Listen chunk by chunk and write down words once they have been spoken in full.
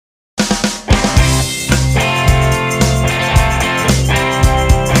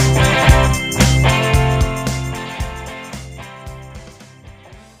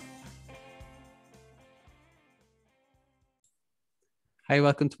Hi,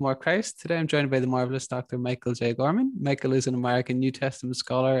 welcome to More Christ. Today I'm joined by the marvelous Dr. Michael J. Gorman. Michael is an American New Testament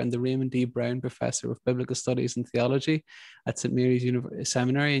scholar and the Raymond D. Brown Professor of Biblical Studies and Theology at St. Mary's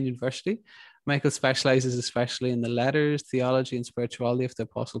Seminary and University. Michael specializes especially in the letters, theology, and spirituality of the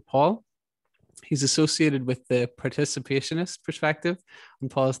Apostle Paul. He's associated with the participationist perspective on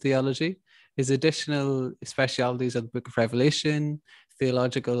Paul's theology. His additional specialities are the Book of Revelation,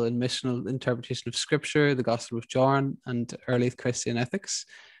 theological and missional interpretation of Scripture, the Gospel of John, and early Christian ethics.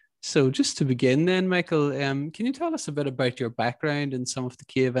 So just to begin then, Michael, can you tell us a bit about your background and some of the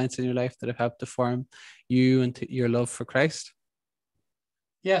key events in your life that have helped to form you and your love for Christ?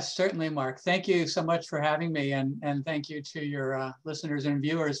 Yes, certainly, Mark. Thank you so much for having me, and thank you to your listeners and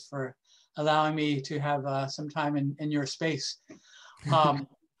viewers for allowing me to have some time in your space.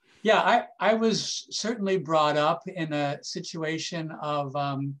 Yeah, I was certainly brought up in a situation of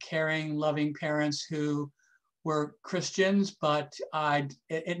caring, loving parents who were Christians, but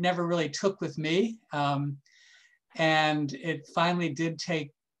it never really took with me. And it finally did take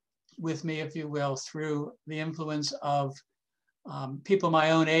with me, if you will, through the influence of people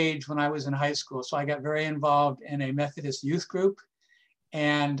my own age when I was in high school. So I got very involved in a Methodist youth group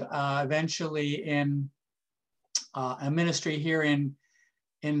and eventually in a ministry here in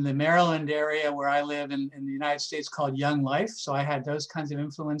the Maryland area where I live in the United States called Young Life. So I had those kinds of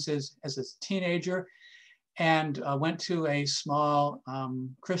influences as a teenager and went to a small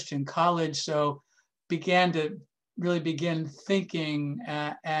Christian college. So began to really begin thinking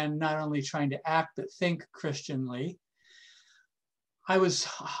and not only trying to act, but think Christianly. I was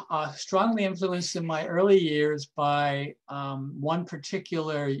strongly influenced in my early years by one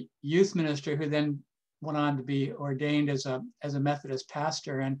particular youth minister who then went on to be ordained as a Methodist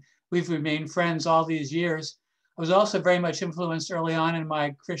pastor, and we've remained friends all these years. I was also very much influenced early on in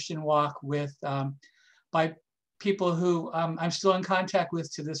my Christian walk with by people who I'm still in contact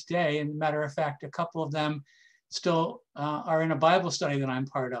with to this day. And matter of fact, a couple of them still are in a Bible study that I'm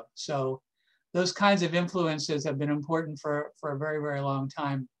part of. So those kinds of influences have been important for a very, very long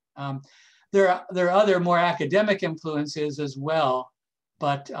time. There are other more academic influences as well,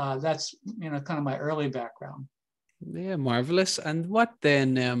 but that's kind of my early background. Yeah, marvelous. And what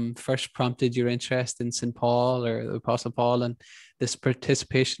then first prompted your interest in St. Paul or the Apostle Paul and this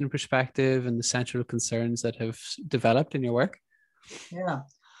participation perspective and the central concerns that have developed in your work? Yeah,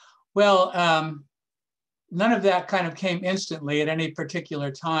 well, none of that kind of came instantly at any particular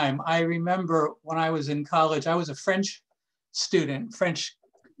time. I remember when I was in college, I was a French student, French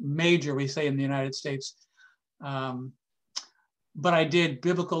major, we say in the United States. But I did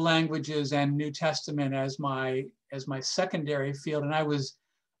biblical languages and New Testament as my secondary field. And I was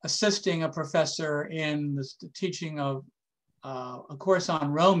assisting a professor in the teaching of a course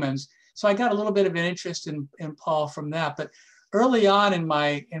on Romans. So I got a little bit of an interest in Paul from that. But early on in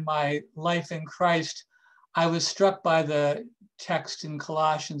my life in Christ, I was struck by the text in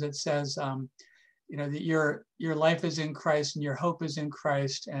Colossians that says, that your life is in Christ and your hope is in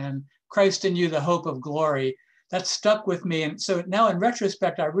Christ, and Christ in you, the hope of glory. That stuck with me. And so now in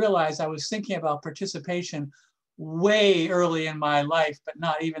retrospect, I realized I was thinking about participation way early in my life, but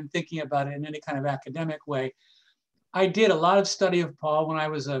not even thinking about it in any kind of academic way. I did a lot of study of Paul when I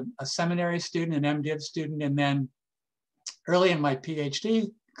was a seminary student, an MDiv student, and then early in my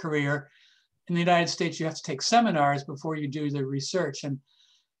PhD career, in the United States, you have to take seminars before you do the research. And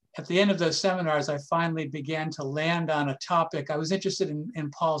at the end of those seminars, I finally began to land on a topic. I was interested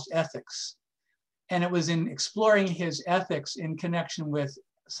in Paul's ethics. And it was in exploring his ethics in connection with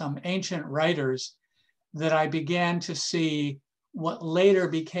some ancient writers that I began to see what later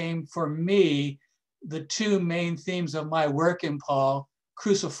became for me the two main themes of my work in Paul: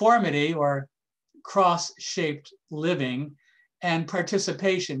 cruciformity, or cross-shaped living, and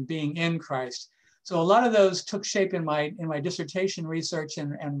participation, being in Christ. So a lot of those took shape in my dissertation research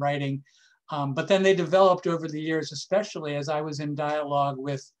and writing, but then they developed over the years, especially as I was in dialogue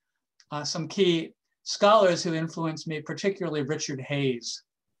with some key scholars who influenced me, particularly Richard Hayes.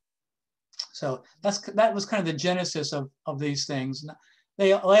 So that was kind of the genesis of these things.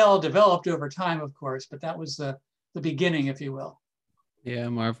 They all developed over time, of course, but that was the beginning, if you will. Yeah,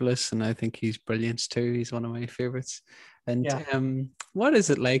 marvelous. And I think he's brilliant too. He's one of my favorites. And yeah. What is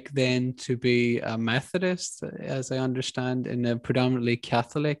it like then to be a Methodist, as I understand, in a predominantly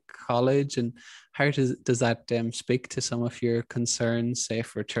Catholic college? And how does that speak to some of your concerns, say,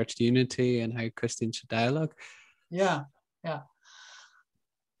 for church unity and how Christians should dialogue? Yeah.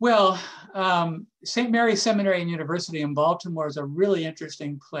 Well, St. Mary's Seminary and University in Baltimore is a really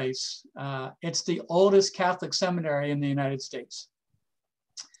interesting place. It's the oldest Catholic seminary in the United States.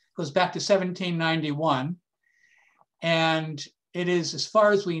 It goes back to 1791. And it is, as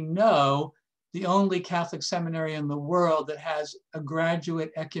far as we know, the only Catholic seminary in the world that has a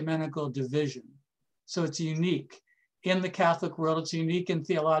graduate ecumenical division. So it's unique in the Catholic world. It's unique in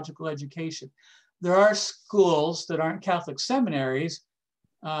theological education. There are schools that aren't Catholic seminaries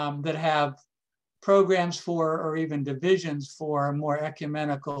that have programs for, or even divisions for, more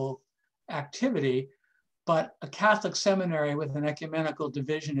ecumenical activity, but a Catholic seminary with an ecumenical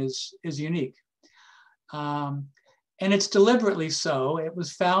division is unique. And it's deliberately so. It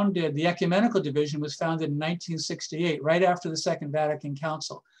was founded, the ecumenical division was founded in 1968, right after the Second Vatican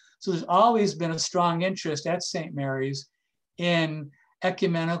Council. So there's always been a strong interest at St. Mary's in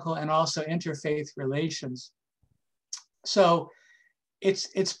ecumenical and also interfaith relations. So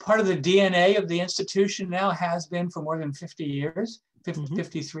it's part of the DNA of the institution now, has been for more than 50 years,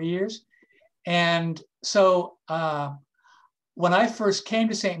 53 years. And so when I first came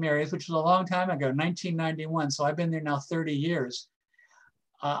to St. Mary's, which was a long time ago, 1991, so I've been there now 30 years,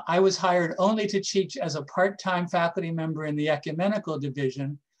 I was hired only to teach as a part-time faculty member in the ecumenical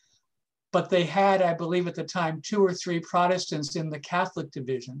division, but they had, I believe at the time, 2 or 3 Protestants in the Catholic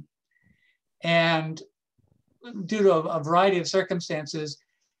division. And due to a variety of circumstances,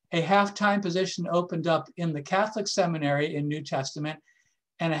 a half-time position opened up in the Catholic seminary in New Testament,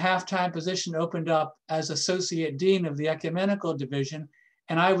 and a half-time position opened up as associate dean of the ecumenical division.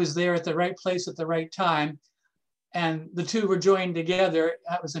 And I was there at the right place at the right time. And the two were joined together.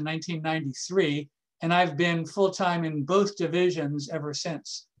 That was in 1993. And I've been full-time in both divisions ever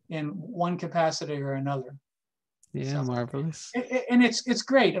since, in one capacity or another. Yeah, so, marvelous. And it's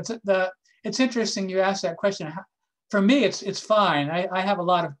great. It's interesting you asked that question. For me, it's fine. I have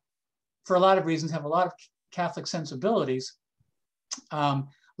for a lot of reasons, have a lot of Catholic sensibilities. A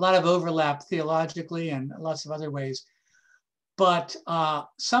lot of overlap theologically and lots of other ways. But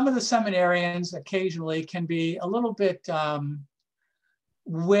some of the seminarians occasionally can be a little bit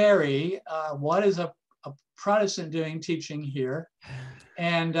wary. What is a Protestant doing teaching here?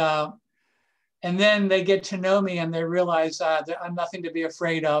 And then they get to know me and they realize that I'm nothing to be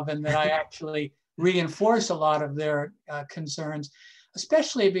afraid of, and that I actually reinforce a lot of their concerns,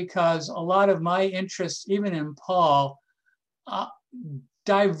 especially because a lot of my interests, even in Paul,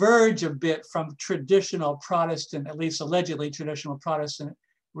 diverge a bit from traditional Protestant, at least allegedly traditional Protestant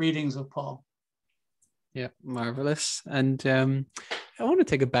readings of Paul. Yeah, marvelous. And I want to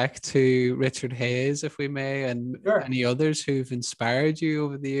take it back to Richard Hayes, if we may, and sure. Any others who've inspired you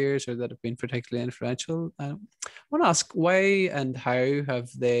over the years or that have been particularly influential. I want to ask, why and how have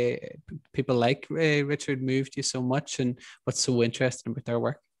people like Richard moved you so much, and what's so interesting about their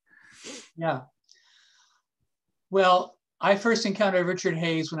work? Yeah. Well, I first encountered Richard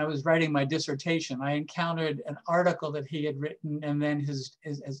Hayes when I was writing my dissertation. I encountered an article that he had written and then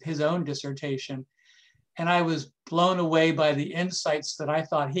his own dissertation. And I was blown away by the insights that I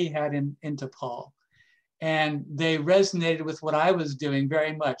thought he had into Paul. And they resonated with what I was doing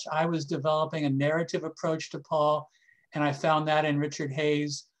very much. I was developing a narrative approach to Paul, and I found that in Richard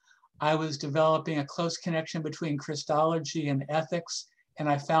Hayes. I was developing a close connection between Christology and ethics, and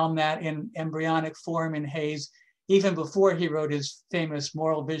I found that in embryonic form in Hayes, even before he wrote his famous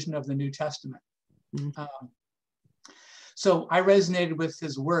moral vision of the New Testament. So I resonated with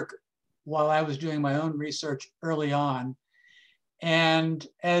his work while I was doing my own research early on. And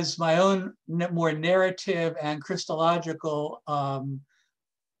as my own more narrative and Christological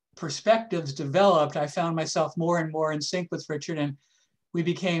perspectives developed, I found myself more and more in sync with Richard, and we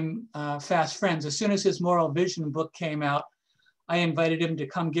became fast friends. As soon as his Moral Vision book came out, I invited him to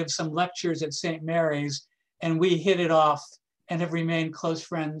come give some lectures at St. Mary's, and we hit it off and have remained close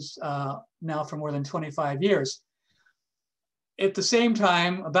friends now for more than 25 years. At the same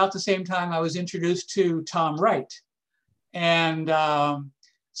time, about the same time, I was introduced to Tom Wright. And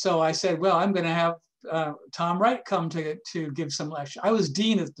so I said, well, I'm going to have Tom Wright come to give some lecture. I was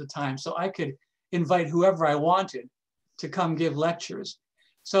dean at the time, so I could invite whoever I wanted to come give lectures.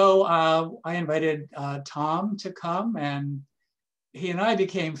 So I invited Tom to come, and he and I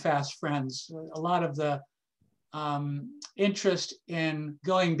became fast friends. A lot of the interest in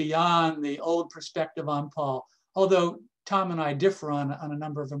going beyond the old perspective on Paul, although Tom and I differ on a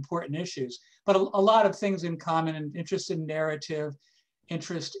number of important issues, but a lot of things in common, and interest in narrative,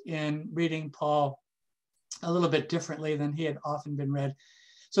 interest in reading Paul a little bit differently than he had often been read.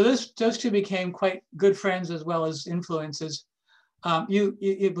 So those two became quite good friends as well as influences.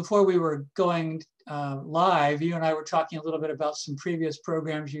 Before we were going live, you and I were talking a little bit about some previous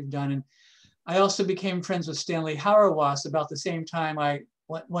programs you've done, and I also became friends with Stanley Hauerwas about the same time I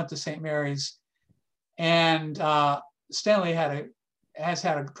went to St. Mary's. And Stanley has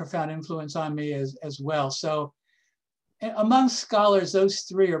had a profound influence on me as well. So among scholars, those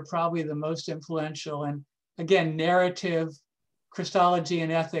three are probably the most influential. And again, narrative, Christology,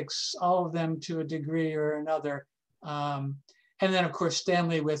 and ethics, all of them to a degree or another. And then, of course,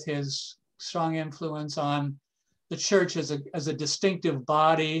 Stanley with his strong influence on the church as a distinctive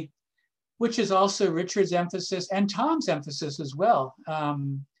body, which is also Richard's emphasis and Tom's emphasis as well.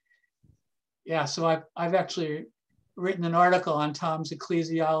 Yeah, so I've actually written an article on Tom's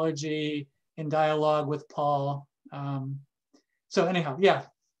ecclesiology in dialogue with Paul. So anyhow, yeah,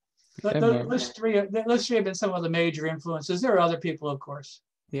 those three have been some of the major influences. There are other people, of course.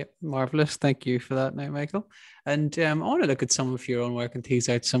 Yeah, marvelous. Thank you for that now, Michael. And I want to look at some of your own work and tease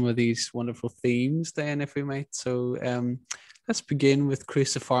out some of these wonderful themes then, if we might. So let's begin with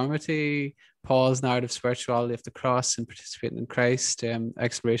cruciformity, Paul's narrative spirituality of the cross and participating in Christ,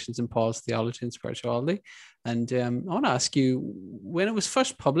 explorations in Paul's theology and spirituality. And I want to ask you, when it was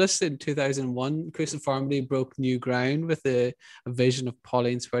first published in 2001, cruciformity broke new ground with a vision of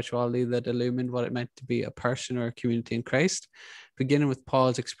Pauline spirituality that illumined what it meant to be a person or a community in Christ. Beginning with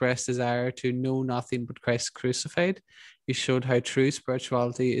Paul's expressed desire to know nothing but Christ crucified, you showed how true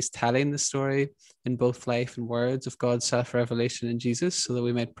spirituality is telling the story in both life and words of God's self-revelation in Jesus so that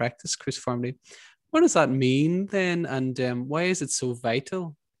we might practice cruciformity. What does that mean then, and why is it so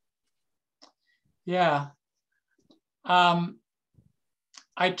vital? Yeah. I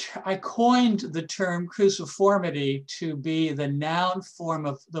coined the term cruciformity to be the noun form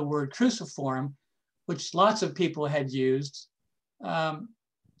of the word cruciform, which lots of people had used.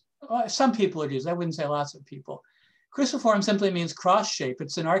 Some people had used, I wouldn't say lots of people. Cruciform simply means cross shape.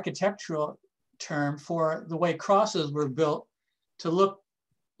 It's an architectural term for the way crosses were built to look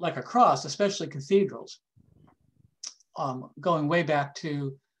like a cross, especially cathedrals, going way back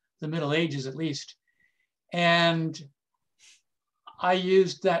to the Middle Ages at least. And I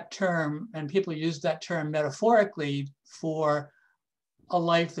used that term, and people used that term metaphorically for a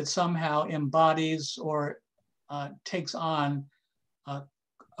life that somehow embodies or takes on a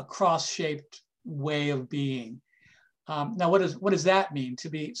cross-shaped way of being. Now, what does that mean to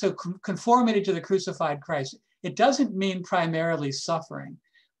be? So conformity to the crucified Christ, it doesn't mean primarily suffering.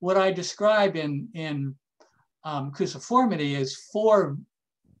 What I describe in cruciformity is four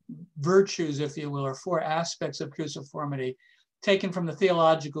virtues, if you will, or four aspects of cruciformity taken from the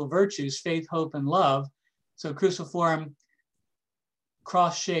theological virtues, faith, hope, and love. So cruciform,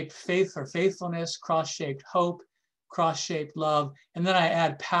 cross-shaped faith or faithfulness, cross-shaped hope, cross-shaped love, and then I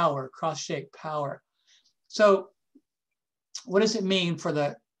add power, cross-shaped power. So what does it mean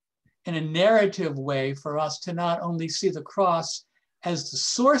in a narrative way for us to not only see the cross as the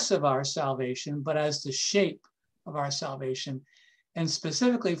source of our salvation, but as the shape of our salvation? And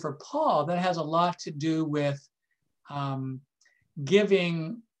specifically for Paul, that has a lot to do with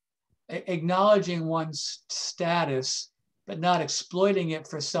acknowledging one's status, but not exploiting it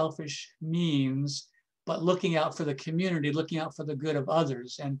for selfish means, but looking out for the community, looking out for the good of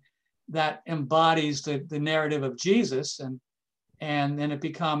others. And that embodies the narrative of Jesus. And then it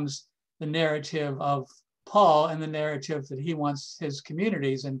becomes the narrative of Paul and the narrative that he wants his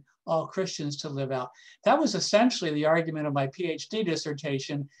communities and all Christians to live out. That was essentially the argument of my PhD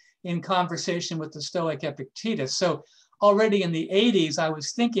dissertation in conversation with the Stoic Epictetus. So already in the 80s, I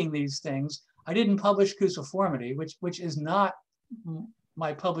was thinking these things. I didn't publish Cruciformity, which is not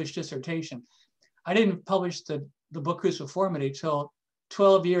my published dissertation. I didn't publish the book Cruciformity till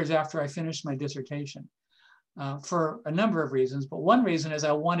 12 years after I finished my dissertation for a number of reasons. But one reason is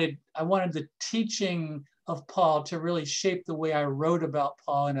I wanted the teaching of Paul to really shape the way I wrote about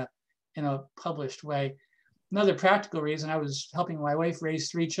Paul in a published way. Another practical reason, I was helping my wife raise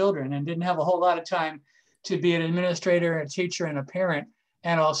 3 children and didn't have a whole lot of time to be an administrator, a teacher, and a parent,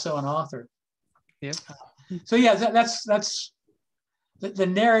 and also an author. Yeah. So yeah, that's the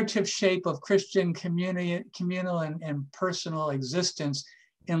narrative shape of Christian communal and personal existence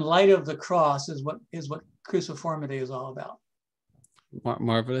in light of the cross is what cruciformity is all about.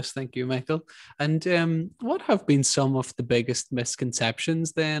 Marvelous. Thank you, Michael. And what have been some of the biggest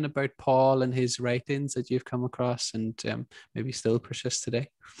misconceptions then about Paul and his writings that you've come across and maybe still persist today?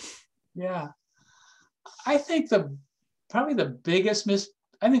 Yeah, I think probably the biggest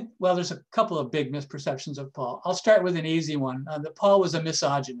well, there's a couple of big misperceptions of Paul. I'll start with an easy one, that Paul was a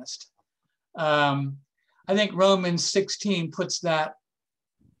misogynist. I think Romans 16 puts that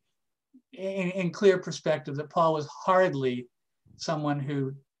in clear perspective, that Paul was hardly someone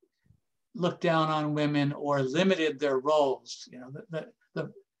who looked down on women or limited their roles. You know,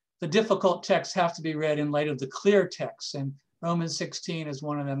 the difficult texts have to be read in light of the clear texts, and Romans 16 is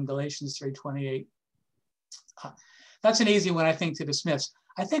one of them, Galatians 3:28. That's an easy one, I think, to dismiss.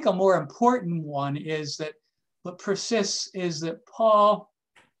 I think a more important one is that what persists is that Paul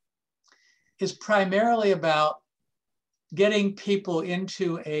is primarily about getting people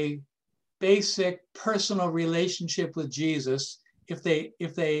into a basic personal relationship with Jesus. If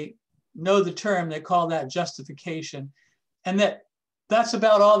they know the term, they call that justification, and that's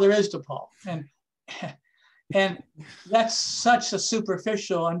about all there is to Paul. And that's such a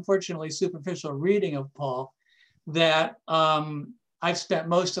superficial, unfortunately superficial reading of Paul that I've spent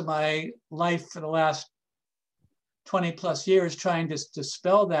most of my life for the last 20 plus years trying to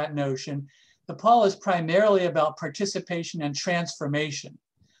dispel that notion. The Paul is primarily about participation and transformation,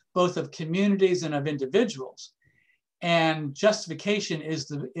 both of communities and of individuals. And justification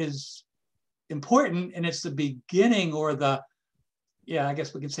is important, and it's the beginning, or I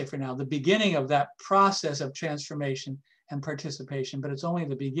guess we could say for now, the beginning of that process of transformation and participation, but it's only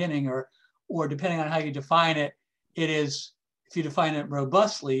the beginning, or depending on how you define it, it is, if you define it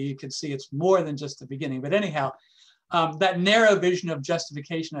robustly, you could see it's more than just the beginning. But anyhow, that narrow vision of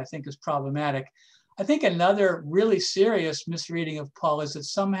justification, I think, is problematic. I think another really serious misreading of Paul is that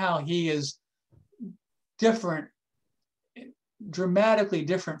somehow he is different, dramatically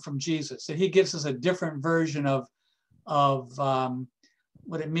different from Jesus, that he gives us a different version of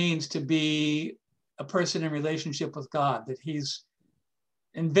what it means to be a person in relationship with God, that he's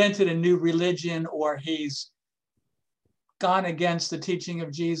invented a new religion, or he's gone against the teaching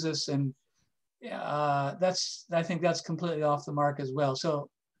of Jesus. And I think that's completely off the mark as well. So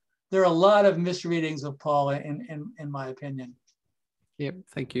there are a lot of misreadings of Paul in my opinion. Yep,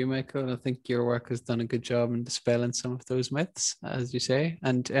 thank you, Michael. I think your work has done a good job in dispelling some of those myths, as you say.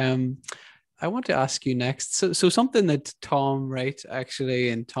 And I want to ask you next. So something that Tom Wright, actually,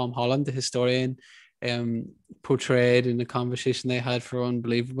 and Tom Holland, the historian, portrayed in the conversation they had for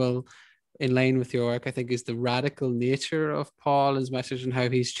Unbelievable, in line with your work, I think, is the radical nature of Paul, his message, and how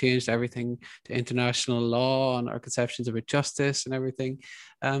he's changed everything to international law and our conceptions about justice and everything.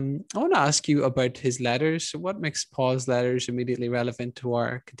 I want to ask you about his letters. So what makes Paul's letters immediately relevant to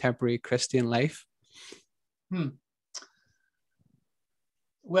our contemporary Christian life?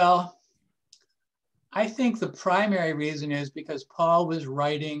 Well, I think the primary reason is because Paul was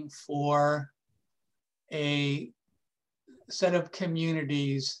writing for a set of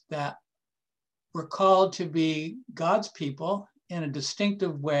communities that were called to be God's people in a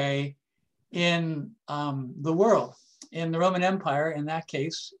distinctive way in the world, in the Roman Empire, in that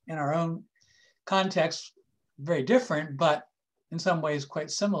case, in our own context, very different, but in some ways quite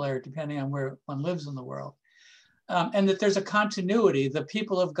similar, depending on where one lives in the world. And that there's a continuity. The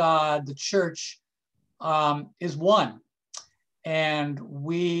people of God, the church, is one. And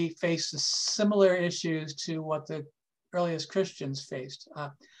we face similar issues to what the earliest Christians faced.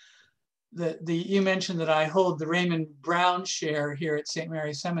 You mentioned that I hold the Raymond Brown chair here at St.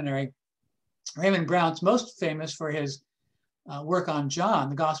 Mary's Seminary. Raymond Brown's most famous for his work on John,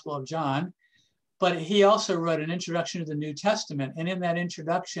 the Gospel of John, but he also wrote an introduction to the New Testament. And in that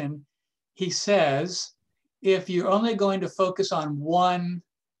introduction, he says, if you're only going to focus on one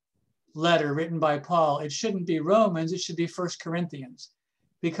letter written by Paul, it shouldn't be Romans, it should be 1 Corinthians,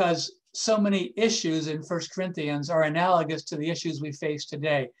 because so many issues in 1 Corinthians are analogous to the issues we face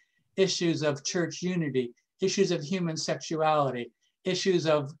today. Issues of church unity, issues of human sexuality, issues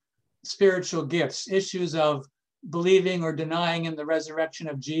of spiritual gifts, issues of believing or denying in the resurrection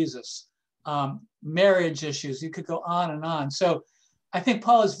of Jesus, marriage issues. You could go on and on. So I think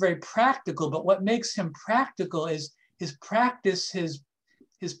Paul is very practical, but what makes him practical is his practice,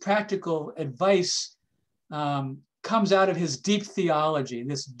 his practical advice comes out of his deep theology,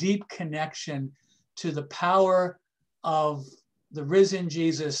 this deep connection to the power of the risen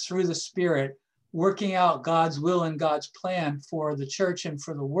Jesus through the Spirit, working out God's will and God's plan for the church and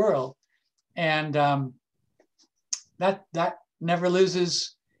for the world. And that never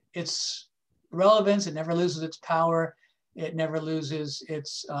loses its relevance. It never loses its power. It never loses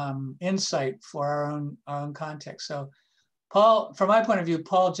its insight for our own context. So Paul, from my point of view,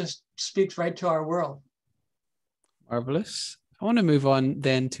 Paul just speaks right to our world. Marvelous. I want to move on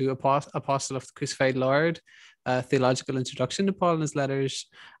then to Apostle of the Crucified Lord, theological introduction to Paul and his letters,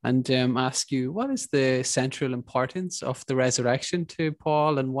 and ask you, what is the central importance of the resurrection to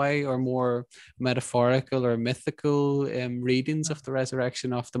Paul, and why are more metaphorical or mythical readings of the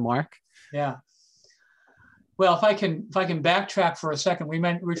resurrection off the mark? Yeah. Well, if I can backtrack for a second, we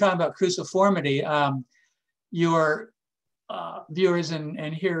were talking about cruciformity. Your viewers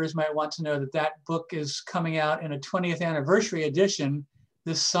and hearers might want to know that book is coming out in a 20th anniversary edition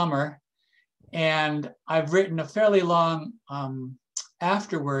this summer. And I've written a fairly long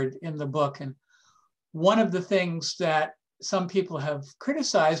afterword in the book. And one of the things that some people have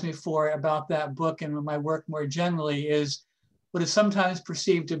criticized me for about that book and my work more generally is what is sometimes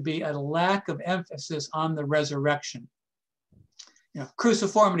perceived to be a lack of emphasis on the resurrection.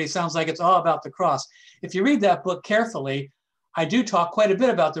 Cruciformity sounds like it's all about the cross. If you read that book carefully, I do talk quite a bit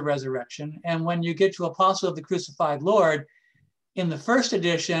about the resurrection. And when you get to Apostle of the Crucified Lord, in the first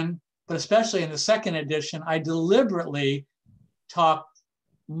edition, but especially in the second edition, I deliberately talk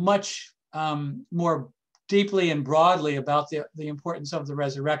much more deeply and broadly about the importance of the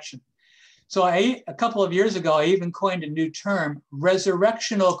resurrection. So a couple of years ago, I even coined a new term,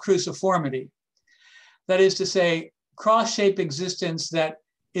 resurrectional cruciformity. That is to say, cross-shaped existence that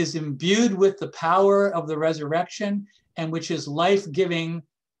is imbued with the power of the resurrection and which is life-giving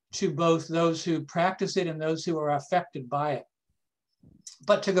to both those who practice it and those who are affected by it.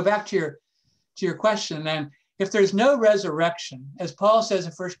 But to go back to your question, then, if there's no resurrection, as Paul says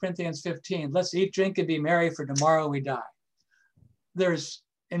in 1 Corinthians 15, let's eat, drink, and be merry, for tomorrow we die.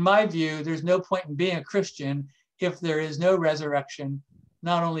 In my view, there's no point in being a Christian if there is no resurrection,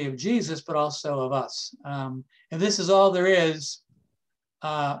 not only of Jesus, but also of us. And this is all there is.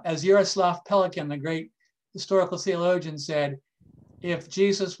 As Yaroslav Pelikan, the great historical theologian, said, if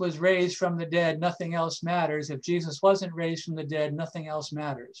Jesus was raised from the dead, nothing else matters. If Jesus wasn't raised from the dead, nothing else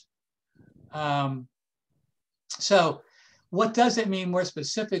matters. So what does it mean more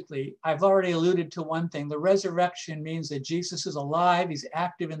specifically? I've already alluded to one thing. The resurrection means that Jesus is alive. He's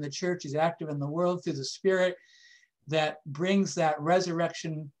active in the church. He's active in the world through the Spirit that brings that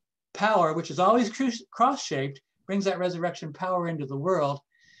resurrection power, which is always cross-shaped, brings that resurrection power into the world.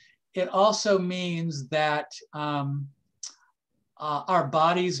 It also means that our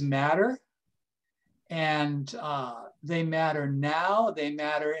bodies matter, and they matter now, they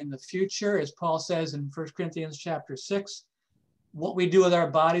matter in the future. As Paul says in 1 Corinthians chapter 6, what we do with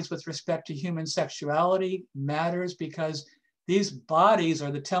our bodies with respect to human sexuality matters because these bodies are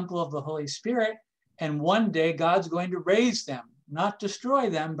the temple of the Holy Spirit, and one day God's going to raise them, not destroy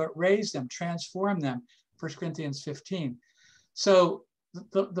them, but raise them, transform them, 1 Corinthians 15. So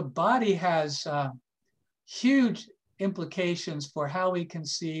the body has huge implications for how we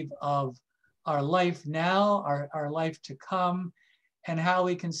conceive of our life now, our life to come, and how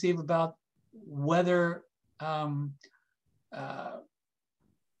we conceive about whether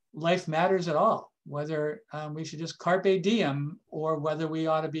life matters at all, whether we should just carpe diem or whether we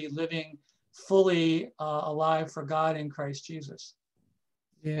ought to be living fully alive for God in Christ Jesus.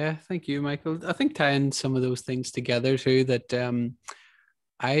 Yeah, thank you, Michael. I think tying some of those things together too, that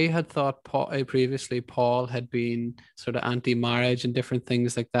I had thought previously Paul had been sort of anti-marriage and different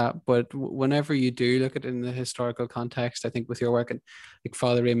things like that. But whenever you do look at it in the historical context, I think with your work and like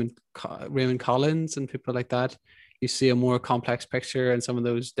Father Raymond Collins and people like that, you see a more complex picture, and some of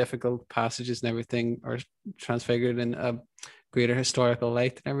those difficult passages and everything are transfigured in a greater historical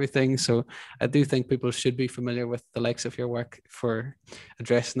light and everything. So I do think people should be familiar with the likes of your work for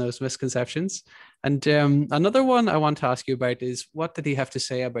addressing those misconceptions. And another one I want to ask you about is, what did he have to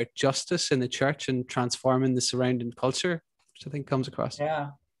say about justice in the church and transforming the surrounding culture, which I think comes across? Yeah.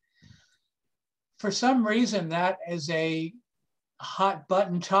 For some reason, that is a hot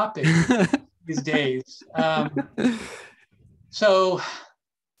button topic these days. So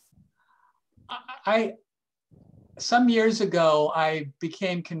some years ago, I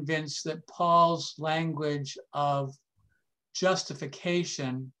became convinced that Paul's language of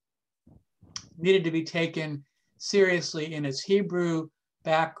justification needed to be taken seriously in its Hebrew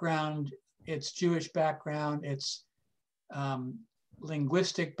background, its Jewish background, its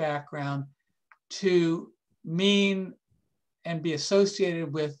linguistic background, to mean and be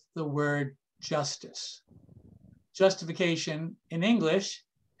associated with the word justice. Justification in English,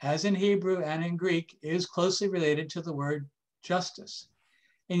 as in Hebrew and in Greek, is closely related to the word justice.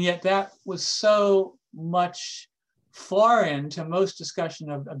 And yet that was so much foreign to most discussion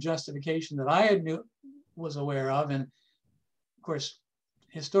of justification that I was aware of. And of course,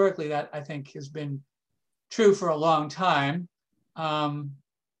 historically, that I think has been true for a long time.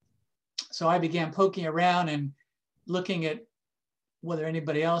 So I began poking around and looking at whether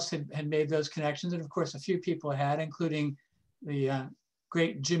anybody else had made those connections. And of course, a few people had, including the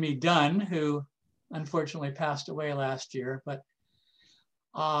great Jimmy Dunn, who unfortunately passed away last year. But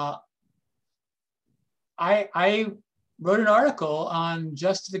I wrote an article on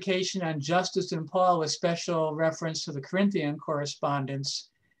justification and justice in Paul with special reference to the Corinthian correspondence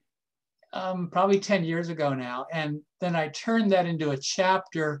probably 10 years ago now. And then I turned that into a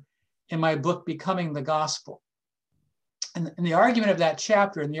chapter in my book, Becoming the Gospel. And the argument of that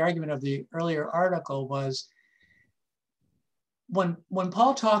chapter and the argument of the earlier article was when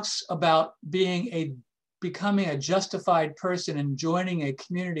Paul talks about being a becoming a justified person and joining a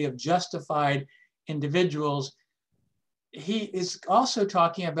community of justified individuals, he is also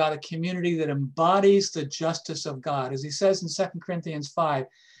talking about a community that embodies the justice of God. As he says in 2 Corinthians 5,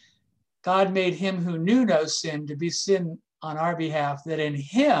 God made him who knew no sin to be sin on our behalf, that in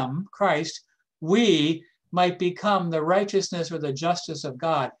him, Christ, we might become the righteousness or the justice of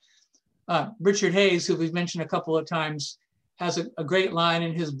God. Richard Hayes, who we've mentioned a couple of times, has a great line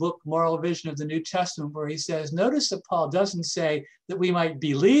in his book, Moral Vision of the New Testament, where he says, notice that Paul doesn't say that we might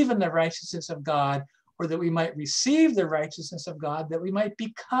believe in the righteousness of God or that we might receive the righteousness of God, that we might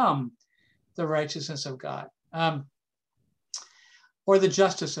become the righteousness of God, or the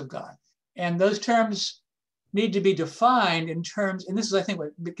justice of God. And those terms need to be defined in terms, and this is, I think,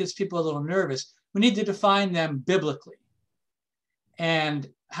 what gets people a little nervous. We need to define them biblically, and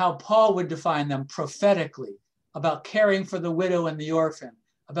how Paul would define them prophetically, about caring for the widow and the orphan,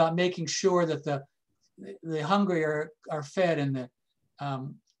 about making sure that the hungry are fed and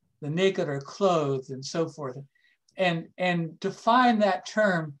the naked are clothed, and so forth. And define that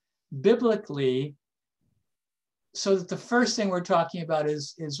term biblically, so that the first thing we're talking about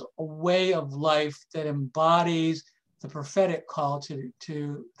is a way of life that embodies the prophetic call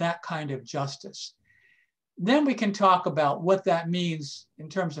to that kind of justice. Then we can talk about what that means in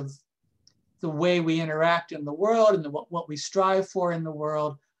terms of the way we interact in the world and what we strive for in the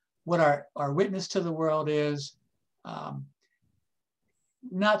world, what our witness to the world is.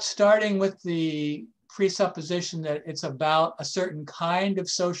 Not starting with the presupposition that it's about a certain kind of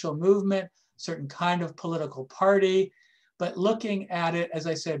social movement, certain kind of political party, but looking at it, as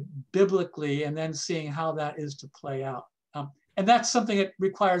I said, biblically, and then seeing how that is to play out. And that's something that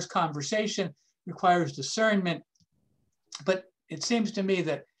requires conversation, requires discernment. But it seems to me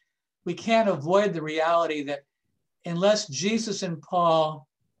that we can't avoid the reality that unless Jesus and Paul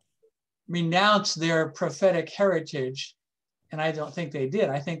renounced their prophetic heritage, and I don't think they did,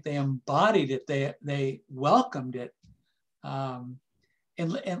 I think they embodied it, they welcomed it.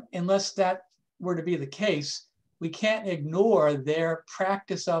 Unless that were to be the case, we can't ignore their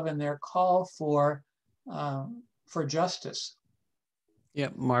practice of and their call for justice. Yeah,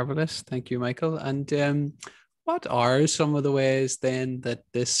 marvelous. Thank you, Michael. And what are some of the ways then that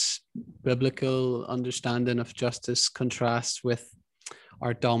this biblical understanding of justice contrasts with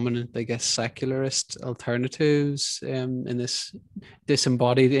our dominant, I guess, secularist alternatives in this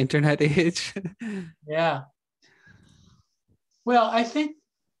disembodied internet age? Yeah. Well, I think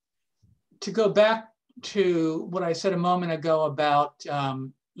to go back to what I said a moment ago about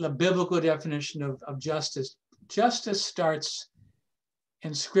the biblical definition of justice, justice starts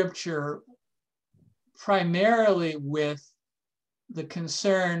in Scripture primarily with the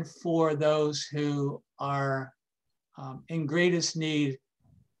concern for those who are in greatest need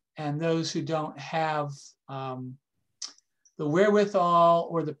and those who don't have the wherewithal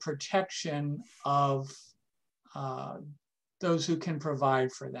or the protection of those who can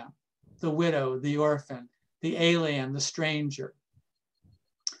provide for them. The widow, the orphan, the alien, the stranger.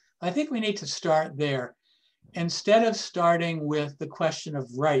 I think we need to start there. Instead of starting with the question of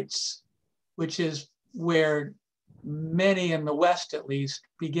rights, which is where many in the West, at least,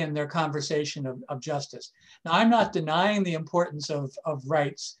 begin their conversation of justice. Now, I'm not denying the importance of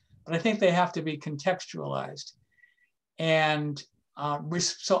rights, but I think they have to be contextualized. And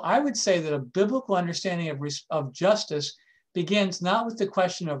so I would say that a biblical understanding of justice begins not with the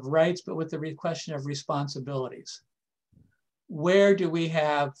question of rights, but with the question of responsibilities. Where do we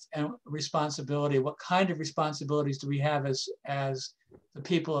have a responsibility? What kind of responsibilities do we have as the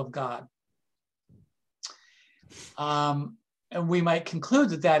people of God? And we might conclude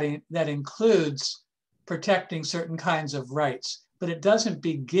that includes protecting certain kinds of rights, but it doesn't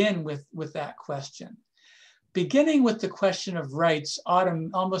begin with that question. Beginning with the question of rights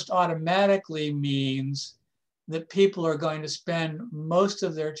almost automatically means that people are going to spend most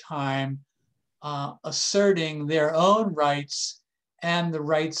of their time asserting their own rights and the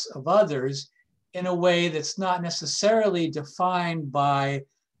rights of others in a way that's not necessarily defined by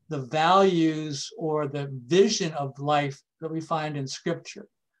the values or the vision of life that we find in Scripture.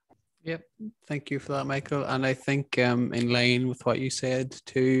 Yep, thank you for that, Michael. And I think in line with what you said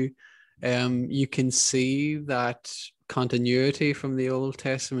too, you can see that continuity from the Old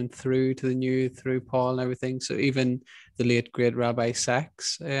Testament through to the New, through Paul and everything. So even the late great Rabbi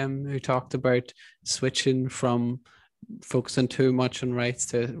Sachs, who talked about switching from focusing too much on rights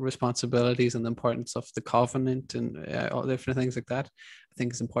to responsibilities and the importance of the covenant and all different things like that, I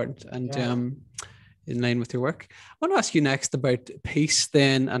think is important. And in line with your work, I want to ask you next about peace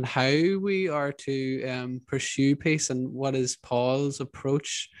then, and how we are to pursue peace, and what is Paul's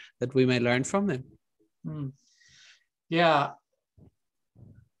approach that we may learn from them? Yeah.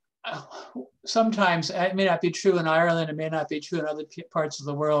 Sometimes it may not be true in Ireland, it may not be true in other parts of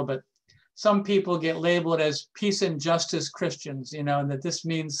the world, but some people get labeled as peace and justice Christians, you know, and that this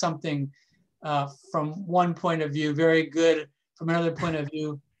means something from one point of view very good, from another point of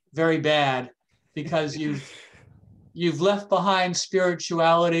view very bad, because you've left behind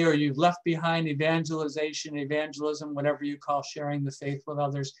spirituality, or you've left behind evangelism, whatever you call sharing the faith with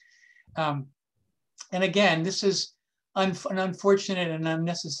others. And again, this is an unfortunate and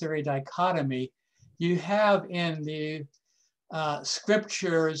unnecessary dichotomy. You have in the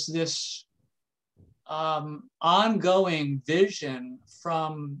scriptures this ongoing vision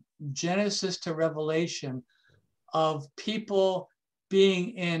from Genesis to Revelation of people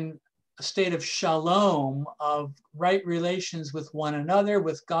being in a state of shalom, of right relations with one another,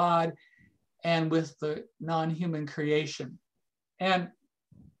 with God, and with the non-human creation. And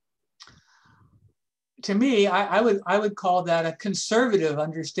to me, I would call that a conservative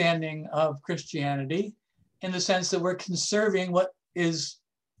understanding of Christianity, in the sense that we're conserving what is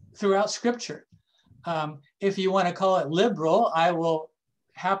throughout Scripture. If you want to call it liberal, I will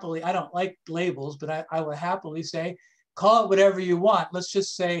happily, I don't like labels, but I will happily say, call it whatever you want. Let's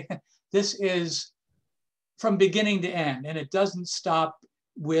just say this is from beginning to end, and it doesn't stop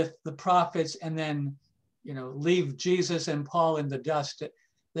with the prophets and then, you know, leave Jesus and Paul in the dust.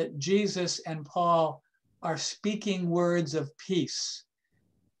 That Jesus and Paul are speaking words of peace.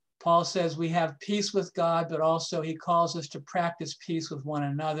 Paul says we have peace with God, but also he calls us to practice peace with one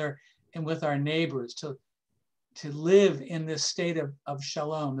another and with our neighbors, to live in this state of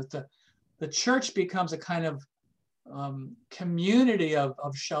shalom, that the church becomes a kind of community of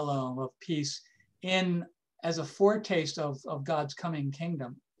shalom, of peace, as a foretaste of God's coming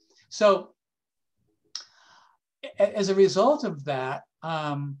kingdom. So as a result of that,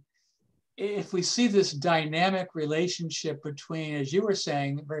 if we see this dynamic relationship between, as you were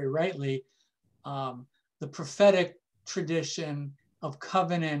saying very rightly, the prophetic tradition of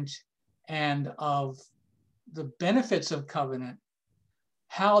covenant and of the benefits of covenant,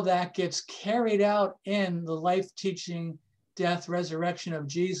 how that gets carried out in the life, teaching, death, resurrection of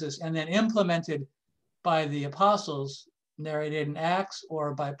Jesus, and then implemented by the apostles, narrated in Acts,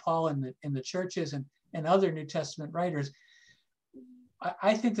 or by Paul in the churches and other New Testament writers.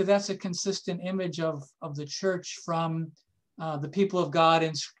 I think that that's a consistent image of the church from the people of God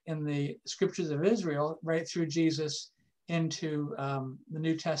in the scriptures of Israel, right through Jesus into the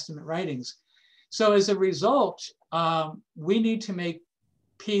New Testament writings. So as a result, we need to make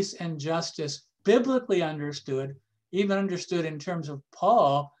peace and justice biblically understood, even understood in terms of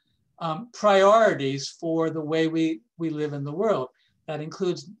Paul, priorities for the way we live in the world. That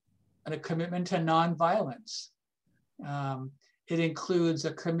includes a commitment to nonviolence. It includes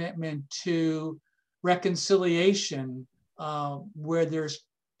a commitment to reconciliation, where there's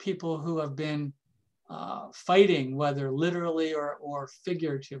people who have been fighting, whether literally or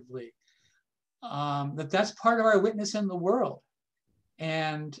figuratively. That's part of our witness in the world.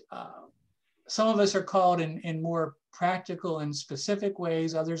 And some of us are called in more practical and specific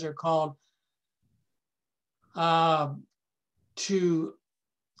ways. Others are called to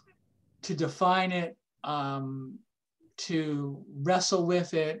define it, to wrestle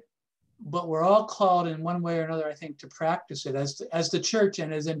with it, but we're all called in one way or another, I think, to practice it as the church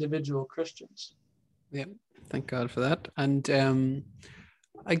and as individual Christians. Yeah, thank God for that. And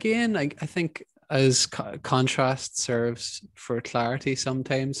again, I think as contrast serves for clarity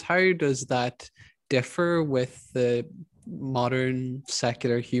sometimes, how does that differ with the modern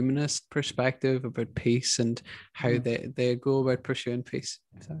secular humanist perspective about peace and how they go about pursuing peace?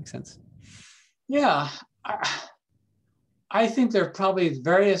 Does that make sense? Yeah, I think there are probably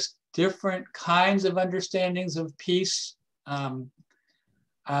various different kinds of understandings of peace. Even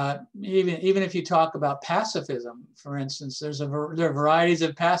if you talk about pacifism, for instance, there are varieties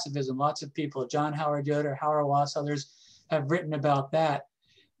of pacifism. Lots of people, John Howard Yoder, Howard Wass, others have written about that.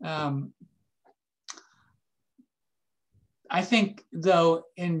 I think, though,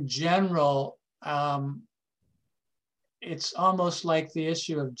 in general, it's almost like the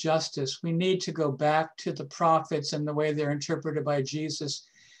issue of justice. We need to go back to the prophets and the way they're interpreted by Jesus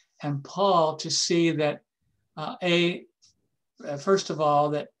and Paul to see that, first of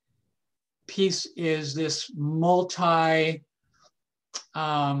all, that peace is this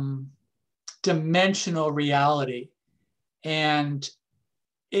multi-dimensional reality, and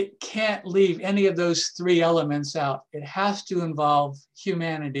it can't leave any of those three elements out. It has to involve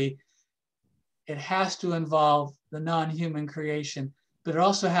humanity. It has to involve the non-human creation, but it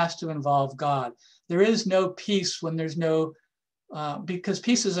also has to involve God. There is no peace when there's no, because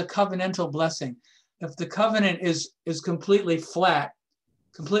peace is a covenantal blessing. if the covenant is completely flat,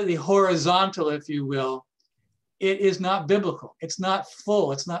 completely horizontal, if you will, it is not biblical. It's not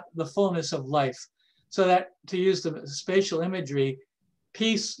full. It's not the fullness of life. So that, to use the spatial imagery,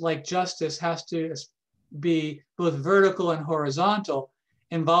 peace, like justice, has to be both vertical and horizontal,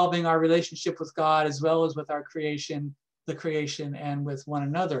 involving our relationship with God as well as with our creation, the creation, and with one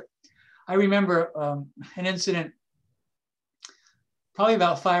another. I remember an incident probably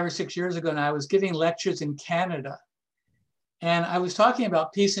about 5 or 6 years ago, and I was giving lectures in Canada. And I was talking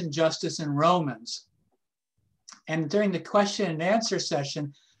about peace and justice in Romans. And during the question and answer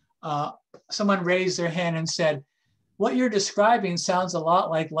session, someone raised their hand and said, "What you're describing sounds a lot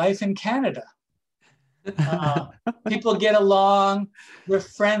like life in Canada. People get along, they're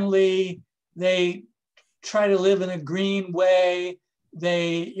friendly, they try to live in a green way,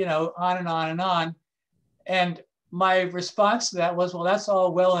 they, on and on and on." And my response to that was, well, that's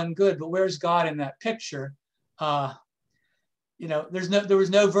all well and good, but where's God in that picture? There was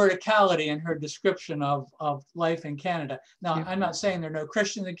no verticality in her description of life in Canada. Now, I'm not saying there are no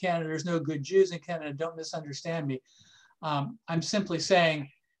Christians in Canada, there's no good Jews in Canada, don't misunderstand me. I'm simply saying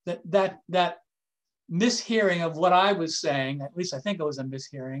that mishearing of what I was saying, at least I think it was a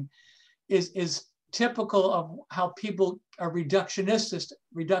mishearing, is typical of how people are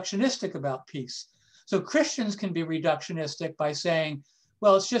reductionistic about peace. So Christians can be reductionistic by saying,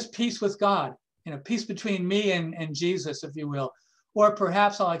 well, it's just peace with God, peace between me and Jesus, if you will. Or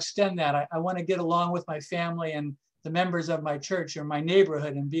perhaps I'll extend that. I want to get along with my family and the members of my church or my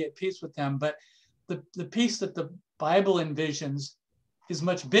neighborhood and be at peace with them. But the peace that the Bible envisions is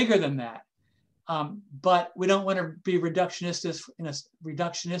much bigger than that. But we don't want to be reductionistic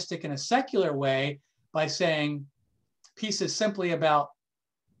in a secular way by saying peace is simply about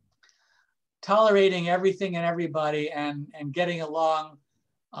tolerating everything and everybody and getting along,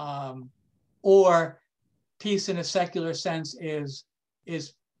 or peace in a secular sense is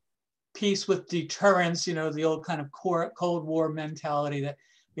peace with deterrence, the old kind of Cold War mentality that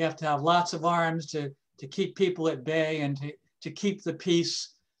we have to have lots of arms to keep people at bay and to keep the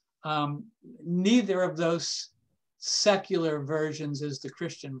peace. Neither of those secular versions is the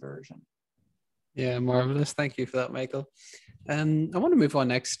Christian version. Yeah, marvelous. Thank you for that, Michael. I want to move on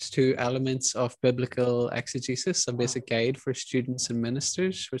next to elements of biblical exegesis, a basic guide for students and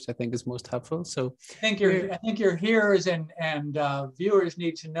ministers, which I think is most helpful. So I think your hearers and viewers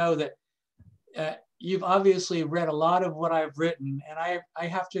need to know that you've obviously read a lot of what I've written, and I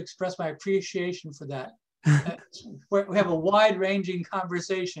have to express my appreciation for that. We have a wide-ranging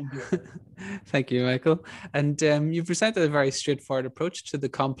conversation here. Thank you, Michael. And you've presented a very straightforward approach to the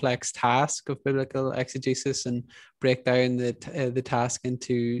complex task of biblical exegesis and break down the task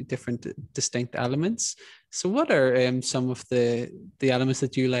into different distinct elements. So what are some of the elements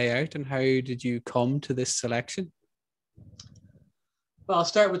that you lay out, and how did you come to this selection? Well, I'll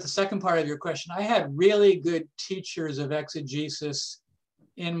start with the second part of your question. I had really good teachers of exegesis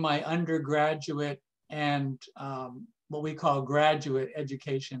in my undergraduate and what we call graduate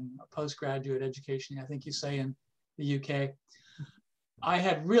education, postgraduate education, I think you say in the UK. I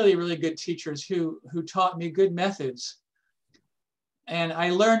had really, really good teachers who taught me good methods. And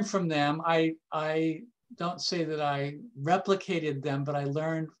I learned from them. I don't say that I replicated them, but I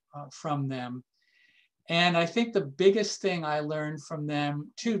learned from them. And I think the biggest thing I learned from them,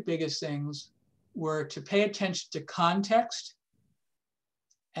 two biggest things, were to pay attention to context.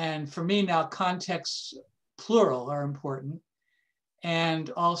 And for me now, contexts, plural, are important. And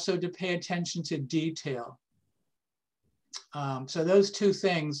also to pay attention to detail. So those two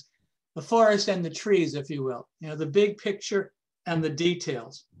things, the forest and the trees, if you will, the big picture and the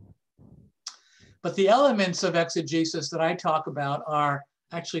details. But the elements of exegesis that I talk about are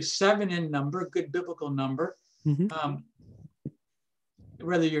actually 7 in number, a good biblical number. Mm-hmm.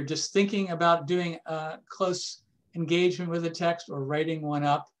 Whether you're just thinking about doing a close engagement with a text or writing one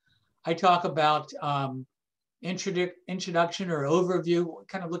up. I talk about introduction or overview,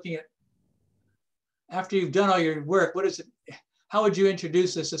 kind of looking at, after you've done all your work, what is it? How would you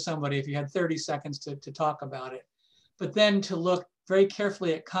introduce this to somebody if you had 30 seconds to talk about it? But then to look very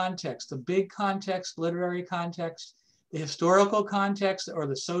carefully at context, the big context, literary context, the historical context, or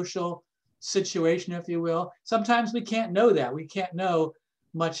the social situation, if you will. Sometimes we can't know that. We can't know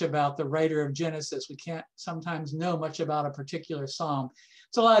much about the writer of Genesis. We can't sometimes know much about a particular psalm.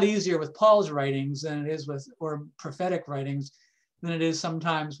 It's a lot easier with Paul's writings than it is with, or prophetic writings, than it is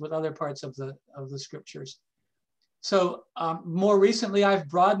sometimes with other parts of the scriptures. So more recently, I've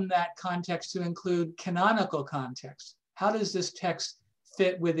broadened that context to include canonical context. How does this text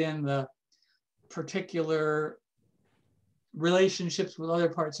fit within the particular relationships with other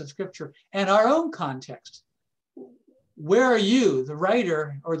parts of Scripture, and our own context. Where are you, the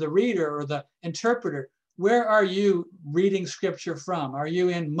writer or the reader or the interpreter? Where are you reading Scripture from? Are you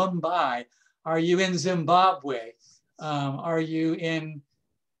in Mumbai? Are you in Zimbabwe? Are you in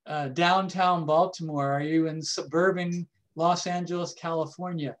downtown Baltimore? Are you in suburban Los Angeles,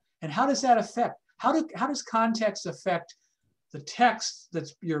 California? And how does that affect? How does context affect the text that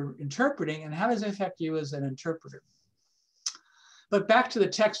you're interpreting, and how does it affect you as an interpreter? But back to the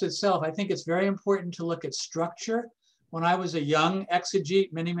text itself, I think it's very important to look at structure. When I was a young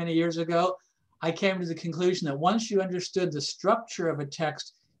exegete many, many years ago, I came to the conclusion that once you understood the structure of a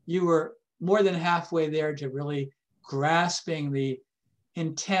text, you were more than halfway there to really grasping the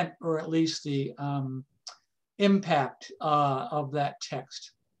intent, or at least the impact of that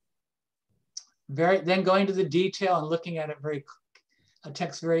text. Then going to the detail and looking at a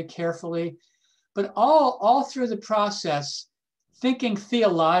text very carefully, but all through the process, thinking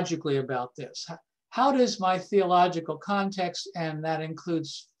theologically about this. How does my theological context, and that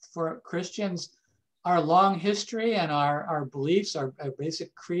includes for Christians, our long history and our beliefs, our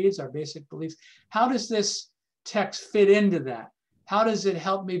basic creeds, our basic beliefs, how does this text fit into that? How does it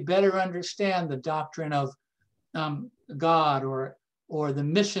help me better understand the doctrine of God or the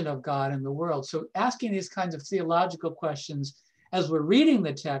mission of God in the world? So asking these kinds of theological questions as we're reading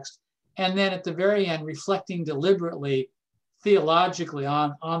the text, and then at the very end, reflecting deliberately theologically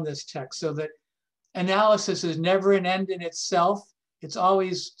on this text, so that analysis is never an end in itself. It's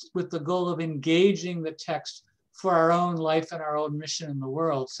always with the goal of engaging the text for our own life and our own mission in the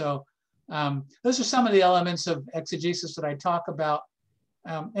world. So those are some of the elements of exegesis that I talk about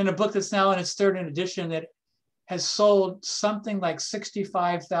in a book that's now in its third edition that has sold something like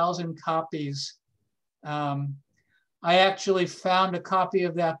 65,000 copies. I actually found a copy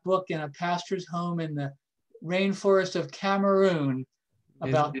of that book in a pastor's home in the rainforest of Cameroon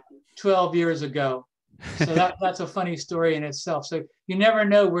about 12 years ago. So that's a funny story in itself. So you never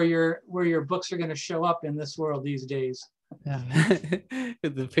know where your books are going to show up in this world these days. Yeah.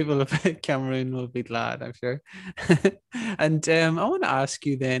 The people of Cameroon will be glad, I'm sure. And I want to ask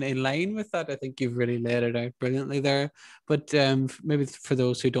you then, in line with that, I think you've really laid it out brilliantly there, but maybe for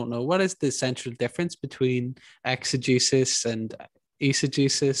those who don't know, what is the central difference between exegesis and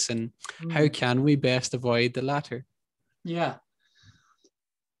eisegesis, and how can we best avoid the latter? Yeah.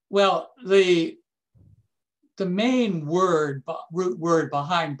 Well, the main root word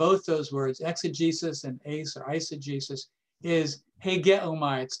behind both those words, exegesis and eis or eisegesis, is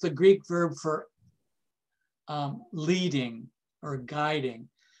hegeomai. It's the Greek verb for leading or guiding.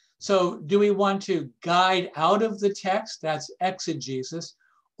 So do we want to guide out of the text? That's exegesis.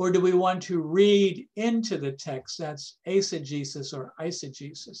 Or do we want to read into the text? That's eisegesis or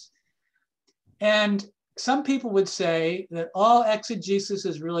eisegesis. And some people would say that all exegesis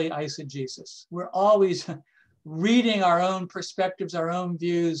is really eisegesis. We're always reading our own perspectives, our own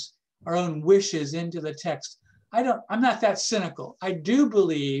views, our own wishes into the text. I'm not that cynical. I do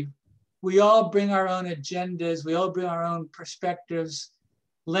believe we all bring our own agendas, we all bring our own perspectives,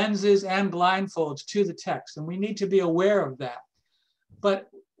 lenses and blindfolds to the text, and we need to be aware of that. But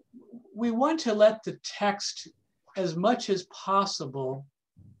we want to let the text, as much as possible,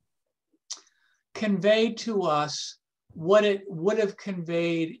 convey to us what it would have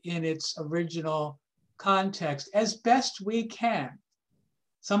conveyed in its original context as best we can.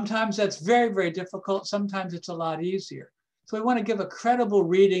 Sometimes that's very, very difficult. Sometimes it's a lot easier. So we want to give a credible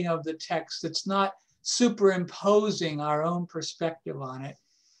reading of the text that's not superimposing our own perspective on it.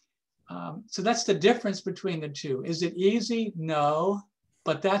 So that's the difference between the two. Is it easy? No,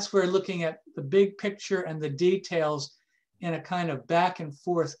 but that's where looking at the big picture and the details in a kind of back and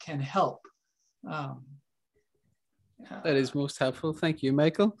forth can help. That is most helpful. Thank you,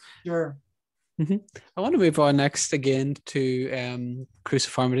 Michael. Sure. I want to move on next again to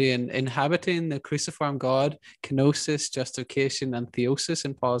cruciformity and inhabiting the cruciform God, kenosis, justification, and theosis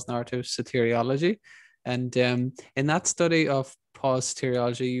in Paul's narrative soteriology. And in that study of Paul's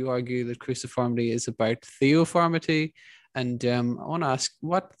soteriology, you argue that cruciformity is about theoformity. And I want to ask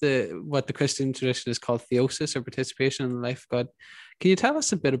what the Christian tradition is called theosis, or participation in the life of God. Can you tell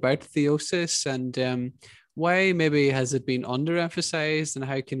us a bit about theosis, and why maybe has it been underemphasized, and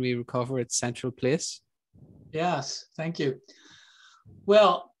how can we recover its central place? Yes, thank you.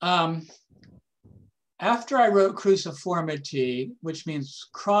 Well, after I wrote Cruciformity, which means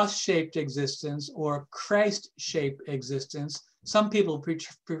cross-shaped existence or Christ-shaped existence, some people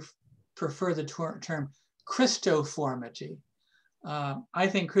prefer the term Christoformity. I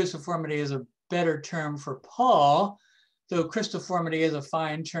think cruciformity is a better term for Paul, though Christoformity is a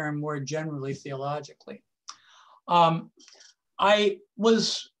fine term more generally theologically. I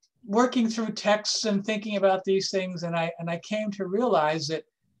was working through texts and thinking about these things, and I came to realize that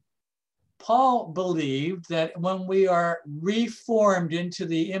Paul believed that when we are reformed into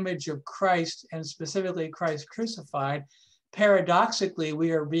the image of Christ, and specifically Christ crucified, paradoxically,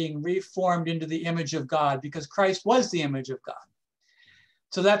 we are being reformed into the image of God, because Christ was the image of God.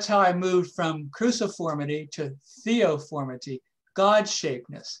 So that's how I moved from cruciformity to theoformity,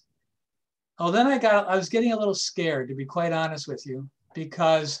 God-shapedness. Oh, then I was getting a little scared, to be quite honest with you,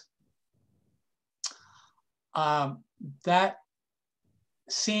 because that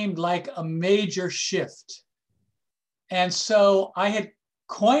seemed like a major shift. And so I had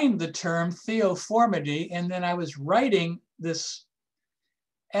coined the term theoformity, and then I was writing this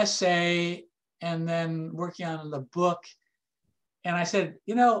essay and then working on the book. And I said,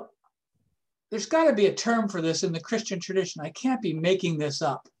 you know, there's got to be a term for this in the Christian tradition. I can't be making this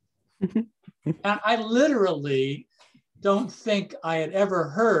up. And I literally don't think I had ever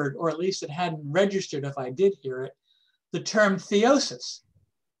heard, or at least it hadn't registered if I did hear it, the term theosis,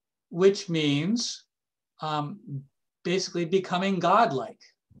 which means basically becoming godlike.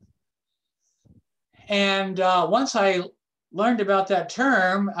 And once I learned about that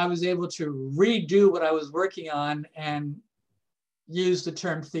term, I was able to redo what I was working on and use the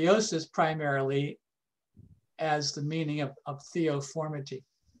term theosis primarily as the meaning of theoformity,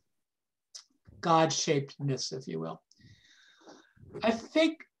 God-shapedness, if you will. I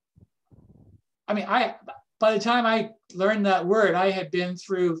think, by the time I learned that word, I had been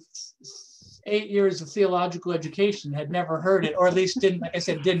through 8 years of theological education, had never heard it, or at least didn't, like I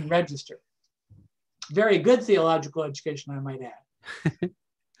said, didn't register. Very good theological education, I might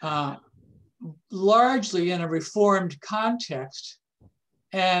add. Largely in a Reformed context.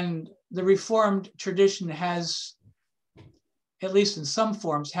 And the Reformed tradition has, at least in some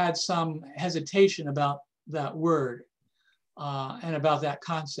forms, had some hesitation about that word and about that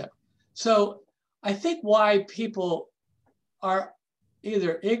concept. So I think why people are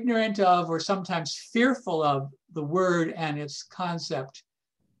either ignorant of or sometimes fearful of the word and its concept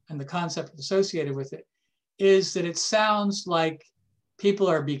and the concept associated with it is that it sounds like people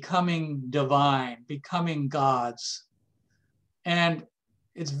are becoming divine, becoming gods. And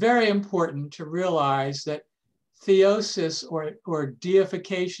it's very important to realize that theosis or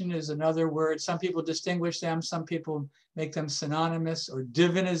deification is another word. Some people distinguish them, some people make them synonymous, or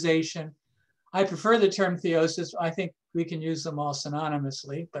divinization. I prefer the term theosis. I think we can use them all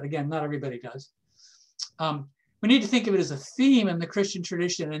synonymously, but again, not everybody does. We need to think of it as a theme in the Christian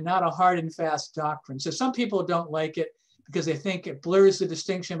tradition and not a hard and fast doctrine. So some people don't like it because they think it blurs the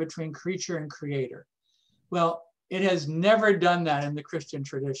distinction between creature and creator. Well, it has never done that in the Christian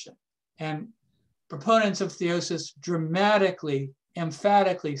tradition. And proponents of theosis dramatically,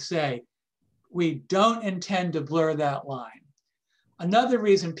 emphatically say, we don't intend to blur that line. Another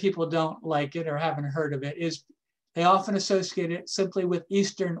reason people don't like it or haven't heard of it is they often associate it simply with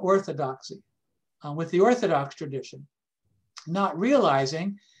Eastern Orthodoxy, with the Orthodox tradition, not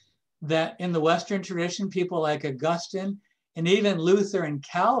realizing that in the Western tradition, people like Augustine and even Luther and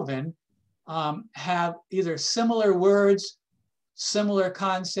Calvin have either similar words, similar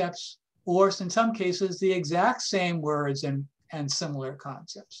concepts, or in some cases, the exact same words and similar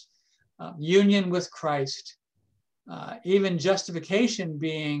concepts. Union with Christ, even justification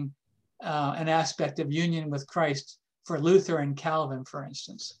being an aspect of union with Christ for Luther and Calvin, for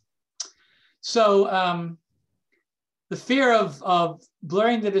instance. So the fear of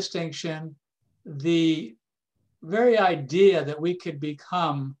blurring the distinction, the very idea that we could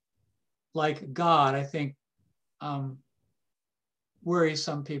become like God, I think worries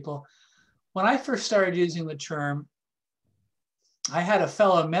some people. When I first started using the term, I had a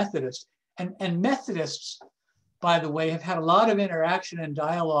fellow Methodist, and Methodists, by the way, have had a lot of interaction and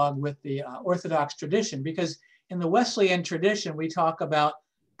dialogue with the Orthodox tradition, because in the Wesleyan tradition, we talk about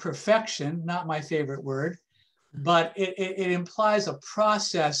perfection, not my favorite word, but it implies a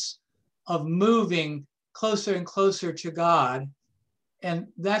process of moving closer and closer to God. And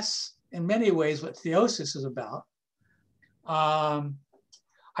that's in many ways what theosis is about.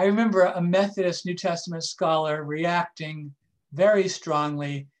 I remember a Methodist New Testament scholar reacting very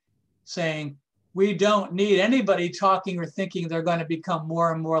strongly, saying, we don't need anybody talking or thinking they're going to become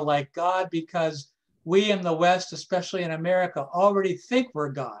more and more like God, because we in the West, especially in America, already think we're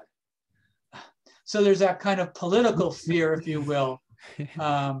God. So there's that kind of political fear, if you will.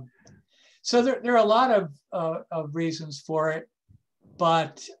 So there are a lot of reasons for it,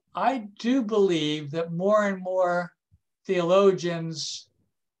 but I do believe that more and more theologians,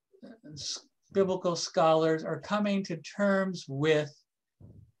 biblical scholars are coming to terms with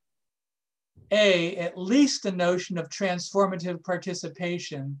A, at least the notion of transformative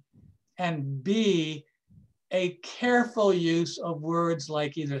participation, and B, a careful use of words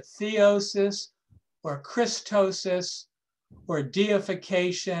like either theosis or Christosis or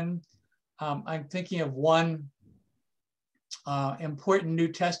deification. I'm thinking of one important New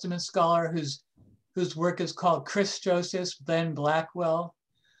Testament scholar whose work is called Christosis, Ben Blackwell.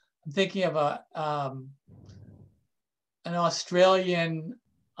 I'm thinking of an Australian,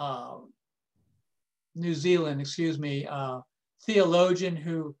 New Zealand, excuse me, theologian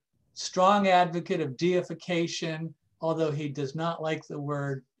who strong advocate of deification, although he does not like the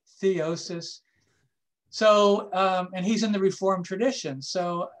word theosis. So, and he's in the Reformed tradition.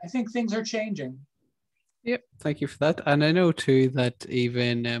 So I think things are changing. Yep, thank you for that. And I know too that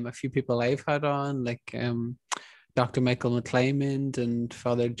even a few people I've had on, like Dr. Michael McClymond and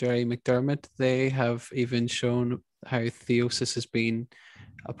Father Jerry McDermott, they have even shown how theosis has been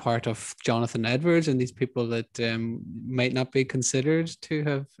a part of Jonathan Edwards and these people that might not be considered to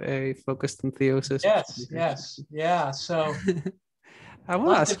have focused on theosis. Yes, yeah. So I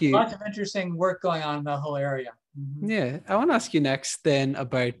want to ask you lots of interesting work going on in the whole area. Mm-hmm. Yeah, I want to ask you next then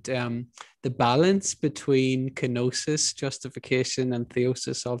about the balance between kenosis, justification, and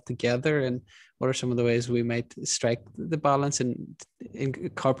theosis altogether, and what are some of the ways we might strike the balance and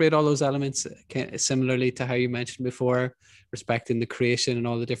incorporate all those elements, similarly to how you mentioned before, respecting the creation and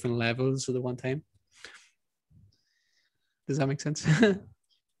all the different levels at the one time. Does that make sense?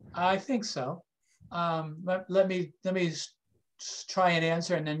 I think so. Let me try and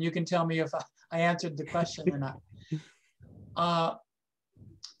answer, and then you can tell me if I answered the question or not.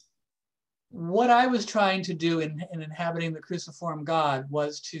 What I was trying to do in inhabiting the cruciform God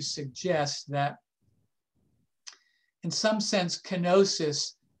was to suggest that, in some sense,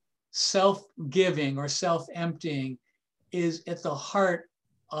 kenosis, self-giving or self-emptying, is at the heart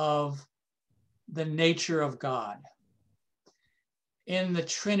of the nature of God. In the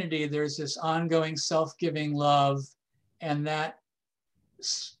Trinity, there's this ongoing self-giving love, and that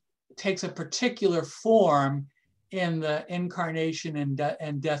takes a particular form in the incarnation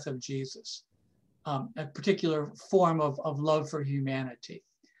and death of Jesus, a particular form of love for humanity.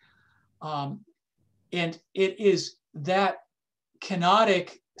 And it is that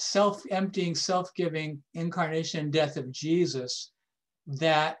kenotic, self-emptying, self-giving incarnation and death of Jesus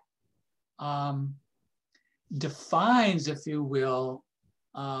that defines, if you will,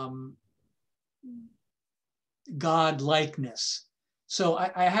 God-likeness. So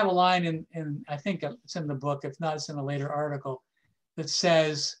I have a line in, I think it's in the book, if not, it's in a later article, that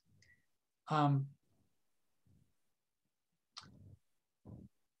says,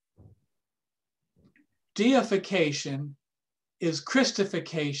 deification is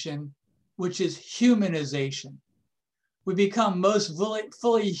Christification, which is humanization. We become most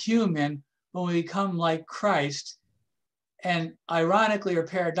fully human when we become like Christ. And ironically or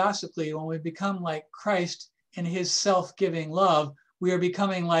paradoxically, when we become like Christ in his self-giving love, we are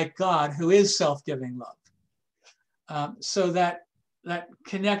becoming like God, who is self-giving love. So that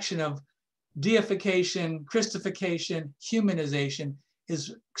connection of deification, Christification, humanization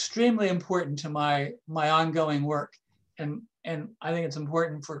is extremely important to my ongoing work. And I think it's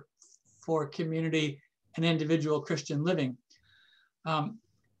important for community and individual Christian living.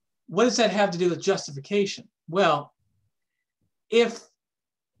 What does that have to do with justification? Well, if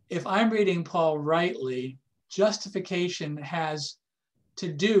I'm reading Paul rightly, justification has to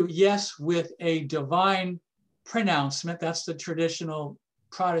do, yes, with a divine pronouncement. That's the traditional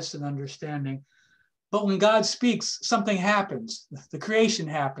Protestant understanding. But when God speaks, something happens. The creation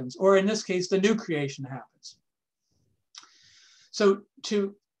happens, or in this case, the new creation happens. So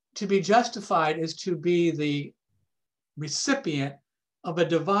to be justified is to be the recipient of a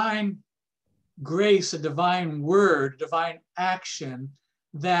divine grace, a divine word, divine action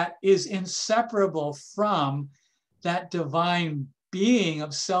that is inseparable from that divine being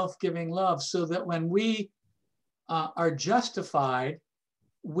of self-giving love, so that when we are justified,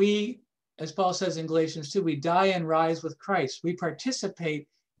 we, as Paul says in Galatians 2, we die and rise with Christ. We participate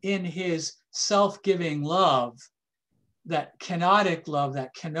in his self-giving love, that kenotic love,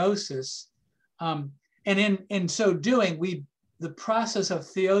 that kenosis. And in so doing, the process of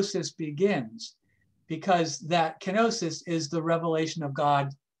theosis begins, because that kenosis is the revelation of God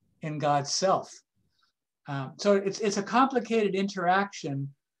in God's self. So it's a complicated interaction.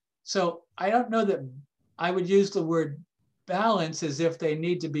 So I don't know that I would use the word balance as if they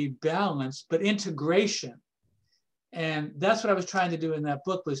need to be balanced, but integration. And that's what I was trying to do in that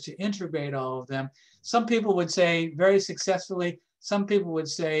book, was to integrate all of them. Some people would say very successfully, some people would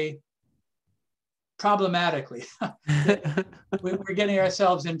say problematically. We're getting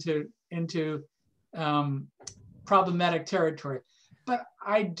ourselves into into problematic territory. But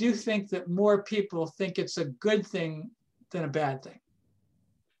I do think that more people think it's a good thing than a bad thing.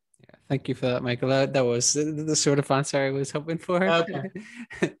 Yeah, thank you for that, Michael. That was the sort of answer I was hoping for. Okay.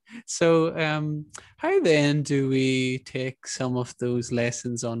 So how then do we take some of those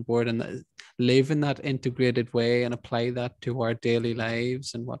lessons on board and live in that integrated way and apply that to our daily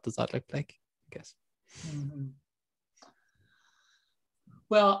lives? And what does that look like, I guess? Mm-hmm.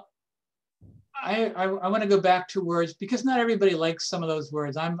 Well, I want to go back to words because not everybody likes some of those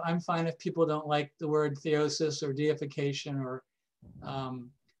words. I'm fine if people don't like the word theosis or deification or,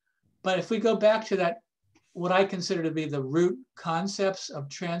 but if we go back to that, what I consider to be the root concepts of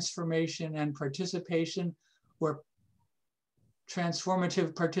transformation and participation or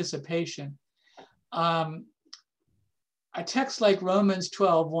transformative participation, a text like Romans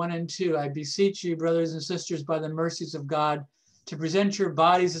 12, 1 and 2, I beseech you, brothers and sisters, by the mercies of God, to present your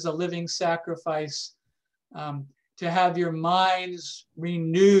bodies as a living sacrifice, to have your minds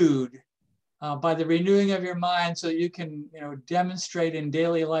renewed by the renewing of your mind so you can demonstrate in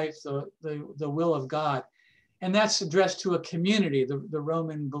daily life the will of God. And that's addressed to a community, the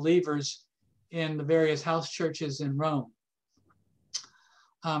Roman believers in the various house churches in Rome.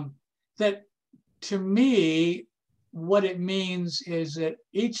 That to me, what it means is that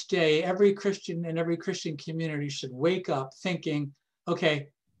each day, every Christian in every Christian community should wake up thinking, okay,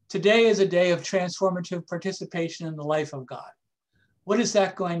 today is a day of transformative participation in the life of God. What is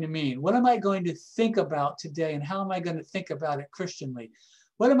that going to mean? What am I going to think about today and how am I going to think about it Christianly?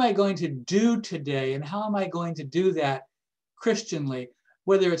 What am I going to do today and how am I going to do that Christianly?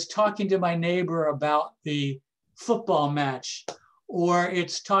 Whether it's talking to my neighbor about the football match or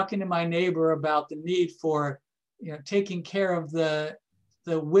it's talking to my neighbor about the need for taking care of the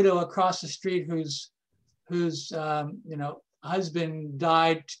widow across the street whose husband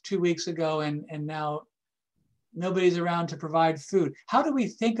died 2 weeks ago and now nobody's around to provide food. How do we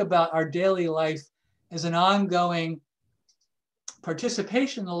think about our daily life as an ongoing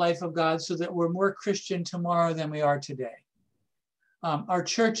participation in the life of God so that we're more Christian tomorrow than we are today? Our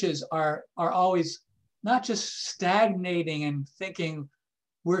churches are always not just stagnating and thinking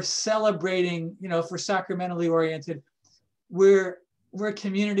we're celebrating, if we're sacramentally oriented, we're a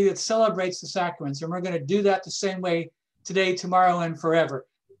community that celebrates the sacraments, and we're going to do that the same way today, tomorrow, and forever.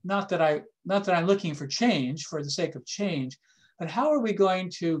 Not that I'm looking for change for the sake of change, but how are we going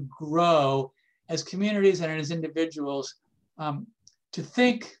to grow as communities and as individuals to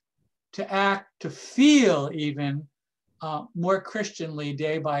think, to act, to feel even more Christianly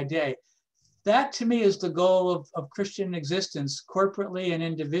day by day? That to me is the goal of Christian existence, corporately and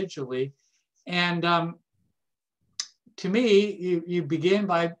individually. And to me, you begin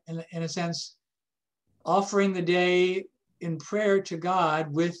by, in a sense, offering the day in prayer to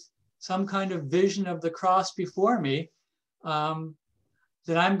God with some kind of vision of the cross before me, that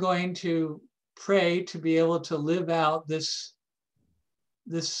I'm going to pray to be able to live out this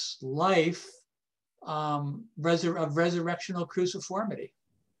life of resurrectional cruciformity.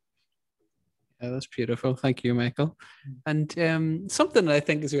 Yeah, that's beautiful. Thank you, Michael. And something that I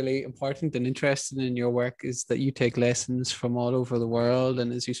think is really important and interesting in your work is that you take lessons from all over the world.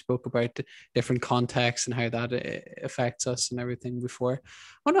 And as you spoke about different contexts and how that affects us and everything before,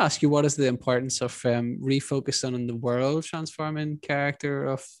 I want to ask you, what is the importance of refocusing on the world transforming character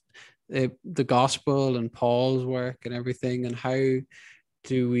of the gospel and Paul's work and everything? And how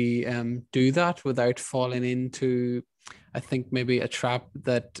do we do that without falling into, I think, maybe a trap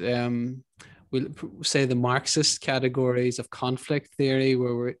that we'll say the Marxist categories of conflict theory,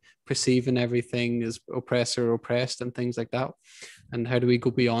 where we're perceiving everything as oppressor, oppressed, and things like that? And how do we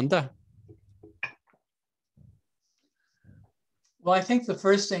go beyond that? Well, I think the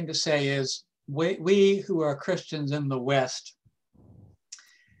first thing to say is we who are Christians in the West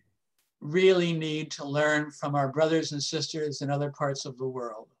really need to learn from our brothers and sisters in other parts of the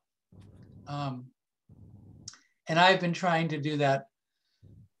world. And I've been trying to do that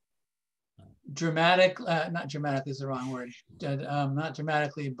not dramatically is the wrong word, not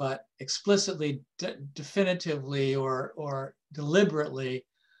dramatically, but explicitly, definitively, or deliberately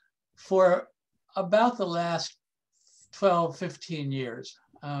for about the last 12, 15 years.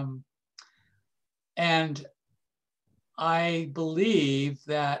 And I believe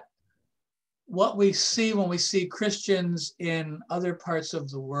that what we see when we see Christians in other parts of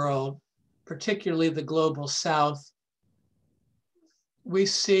the world, particularly the global South, we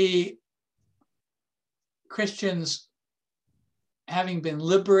see Christians having been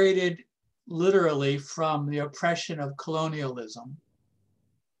liberated literally from the oppression of colonialism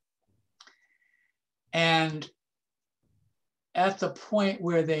and at the point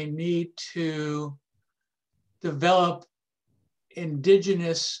where they need to develop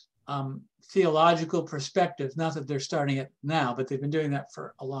indigenous theological perspectives. Not that they're starting it now, but they've been doing that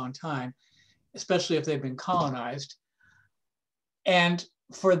for a long time, especially if they've been colonized. And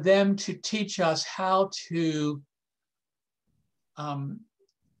for them to teach us how to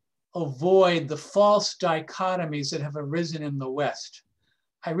avoid the false dichotomies that have arisen in the West.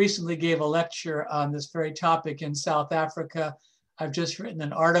 I recently gave a lecture on this very topic in South Africa. I've just written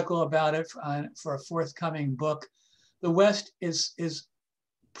an article about it for a forthcoming book. The West is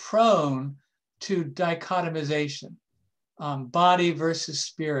prone to dichotomization, body versus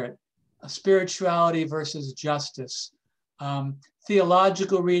spirit, spirituality versus justice,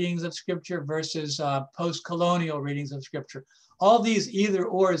 theological readings of Scripture versus post-colonial readings of Scripture. All these either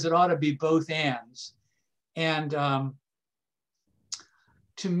ors that ought to be both ands. And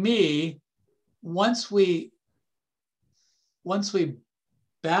to me, once we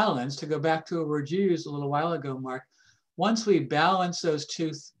balance, to go back to a word you used a little while ago, Mark, once we balance those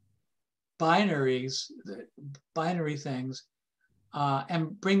two binary things,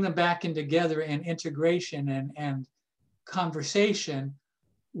 and bring them back in together in integration and conversation,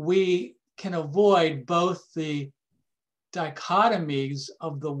 we can avoid both the dichotomies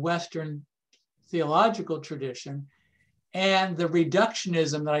of the Western theological tradition and the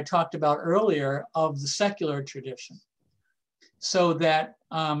reductionism that I talked about earlier of the secular tradition. So that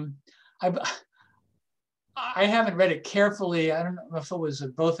I haven't read it carefully. I don't know if it was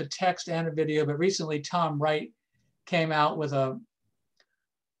both a text and a video, but recently Tom Wright came out with an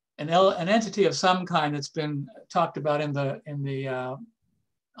entity of some kind that's been talked about in the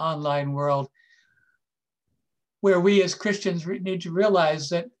online world, where we as Christians need to realize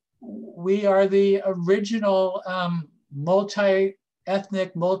that we are the original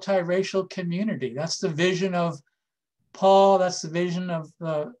multi-ethnic, multiracial community. That's the vision of Paul. That's the vision of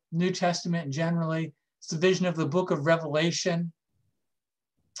the New Testament generally. It's the vision of the book of Revelation.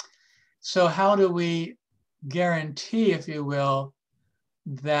 So how do we guarantee, if you will,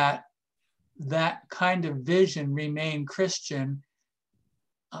 that that kind of vision remain Christian?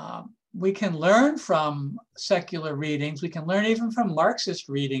 We can learn from secular readings. We can learn even from Marxist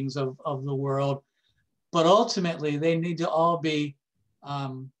readings of the world, but ultimately they need to all be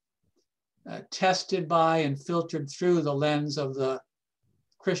tested by and filtered through the lens of the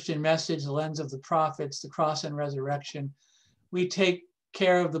Christian message, the lens of the prophets, the cross and resurrection. We take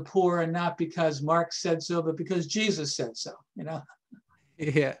care of the poor, and not because Marx said so, but because Jesus said so, you know?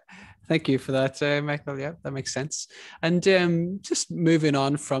 Yeah, thank you for that, Michael. Yeah, that makes sense. And just moving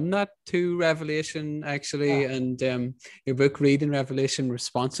on from that to Revelation, actually, and your book, Reading Revelation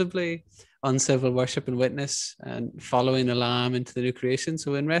Responsibly, on Civil Worship and Witness, and following the Lamb into the new creation.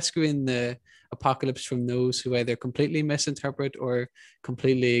 So in rescuing the apocalypse from those who either completely misinterpret or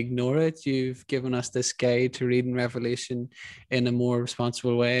completely ignore it, you've given us this guide to reading Revelation in a more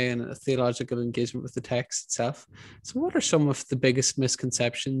responsible way and a theological engagement with the text itself. So what are some of the biggest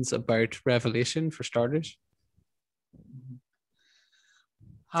misconceptions about Revelation, for starters?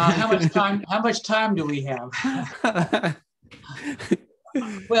 How much time do we have?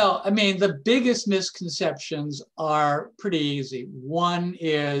 Well, I mean, the biggest misconceptions are pretty easy. One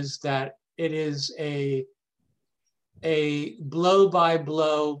is that it is a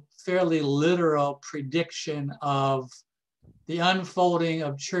blow-by-blow, fairly literal prediction of the unfolding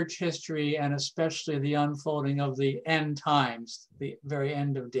of church history, and especially the unfolding of the end times, the very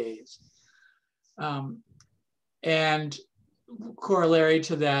end of days. And corollary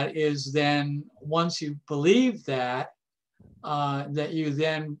to that is then, once you believe that, that you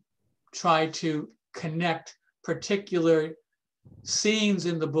then try to connect particular scenes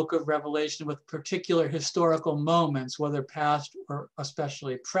in the book of Revelation with particular historical moments, whether past or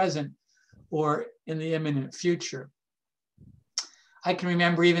especially present or in the imminent future. I can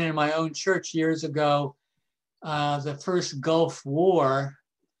remember even in my own church years ago, the first Gulf War,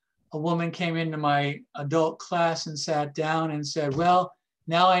 a woman came into my adult class and sat down and said, well,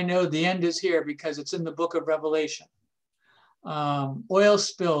 now I know the end is here because it's in the book of Revelation. Oil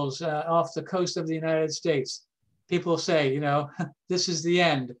spills off the coast of the United States. People say, you know, this is the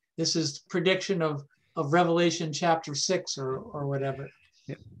end. This is prediction of Revelation chapter 6 or whatever.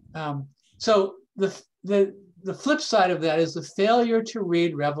 Yeah. So the flip side of that is the failure to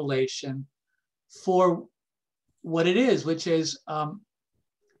read Revelation for what it is, which is an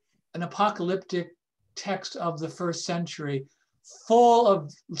apocalyptic text of the first century, full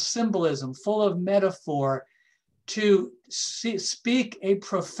of symbolism, full of metaphor, to speak a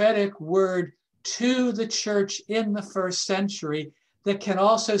prophetic word to the church in the first century that can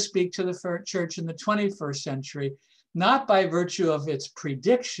also speak to the church in the 21st century, not by virtue of its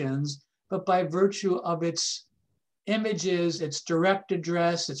predictions, but by virtue of its images, its direct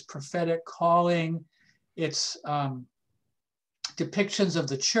address, its prophetic calling, its depictions of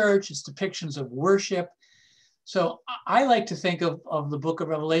the church, its depictions of worship. So I like to think of the book of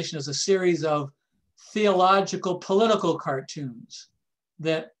Revelation as a series of theological political cartoons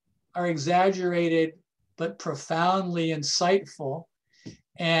that are exaggerated but profoundly insightful.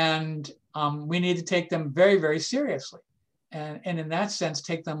 And we need to take them very, very seriously. And in that sense,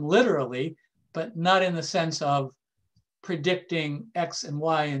 take them literally, but not in the sense of predicting X and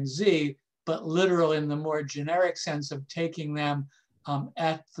Y and Z, but literal in the more generic sense of taking them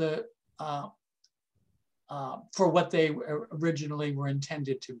at the for what they originally were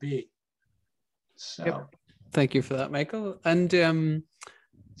intended to be. So, yep. Thank you for that, Michael. And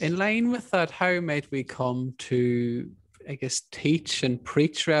in line with that, how might we come to, I guess, teach and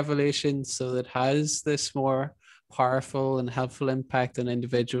preach Revelation so that it has this more powerful and helpful impact on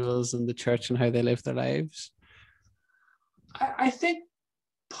individuals and the church and how they live their lives? I think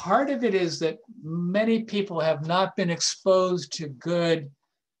part of it is that many people have not been exposed to good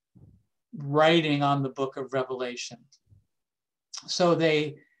writing on the book of Revelation. So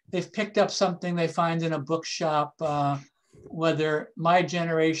they've picked up something they find in a bookshop, whether my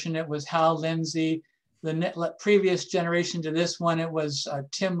generation, it was Hal Lindsey, the previous generation to this one, it was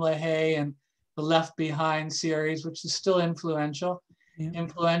Tim LaHaye and the Left Behind series, which is still influential,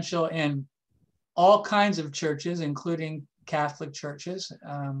 influential in all kinds of churches, including Catholic churches.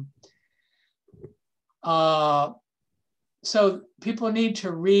 So people need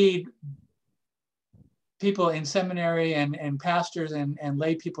to read, people in seminary and pastors and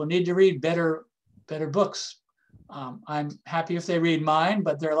lay people need to read better books. I'm happy if they read mine,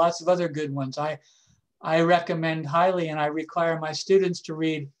 but there are lots of other good ones. I recommend highly, and I require my students to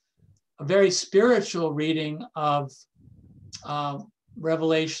read a very spiritual reading of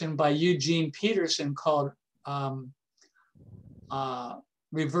Revelation by Eugene Peterson called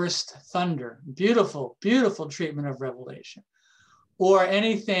Reversed Thunder. Beautiful, beautiful treatment of Revelation. Or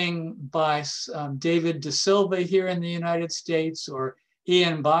anything by David De Silva here in the United States, or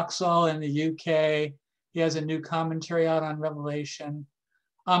Ian Boxall in the UK. He has a new commentary out on Revelation.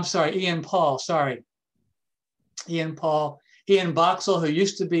 I'm sorry, Ian Paul, sorry. Ian Paul. Ian Boxall, who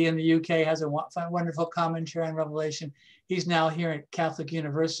used to be in the UK, has a wonderful commentary on Revelation. He's now here at Catholic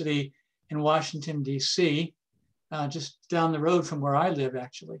University in Washington, DC, just down the road from where I live,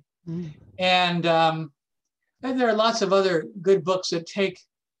 actually. And there are lots of other good books that take,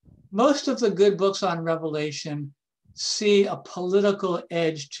 most of the good books on Revelation see a political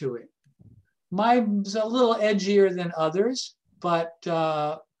edge to it. Mine's a little edgier than others, but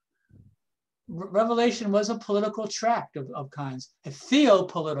Revelation was a political tract of kinds, a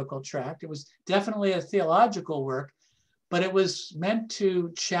theopolitical tract. It was definitely a theological work, but it was meant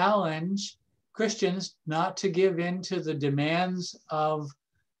to challenge Christians not to give in to the demands of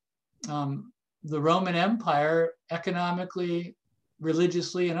the Roman Empire, economically,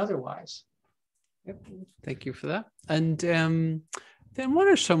 religiously, and otherwise. Yep. Thank you for that. And then what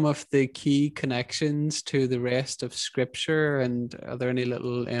are some of the key connections to the rest of Scripture? And are there any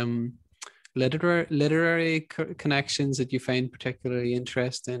little literary connections that you find particularly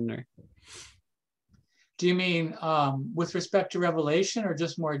interesting? Or do you mean with respect to Revelation or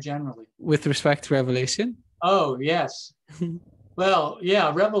just more generally? With respect to Revelation. Oh, yes. Well,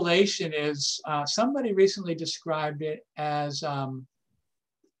 yeah, Revelation is, somebody recently described it as, I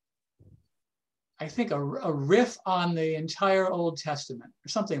think, a riff on the entire Old Testament or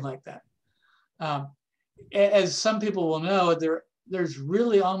something like that. As some people will know, there's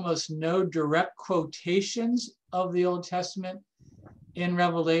really almost no direct quotations of the Old Testament in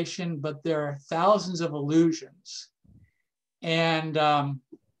Revelation, but there are thousands of allusions. And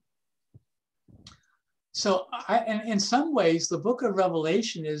so and in some ways, the book of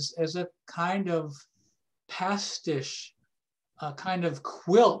Revelation is a kind of pastiche, a kind of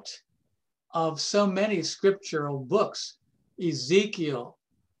quilt of so many scriptural books, Ezekiel,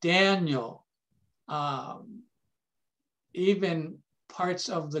 Daniel, even parts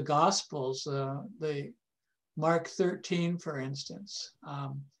of the Gospels, the Mark 13, for instance,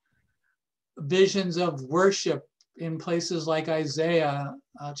 visions of worship in places like Isaiah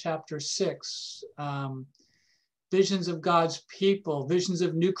chapter 6, visions of God's people, visions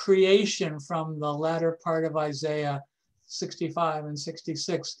of new creation from the latter part of Isaiah 65 and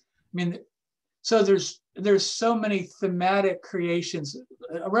 66. I mean, so there's so many thematic creations.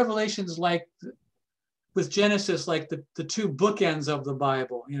 Revelation's like, with Genesis, like the two bookends of the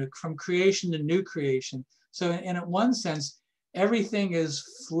Bible, you know, from creation to new creation. So in one sense, everything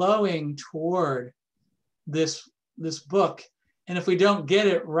is flowing toward this this book. And if we don't get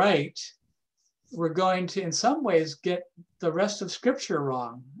it right, we're going to, in some ways, get the rest of Scripture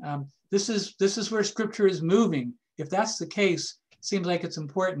wrong. This is where Scripture is moving. If that's the case, it seems like it's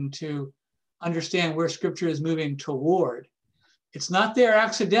important to understand where Scripture is moving toward. It's not there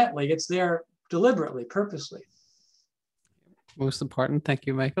accidentally, it's there deliberately, purposely. Most important. Thank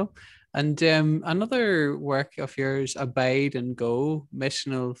you, Michael. And another work of yours, Abide and Go,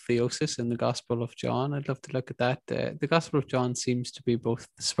 Missional Theosis in the Gospel of John. I'd love to look at that. The Gospel of John seems to be both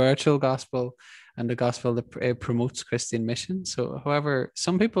the spiritual gospel and the gospel that promotes Christian mission. So, however,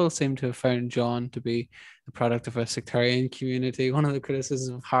 some people seem to have found John to be the product of a sectarian community, one of the criticisms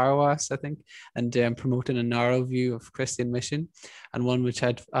of Harawas, I think, and promoting a narrow view of Christian mission, and one which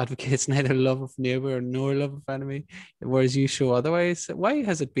advocates neither love of neighbor nor love of enemy, whereas you show otherwise. Why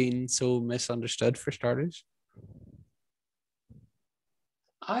has it been so misunderstood, for starters?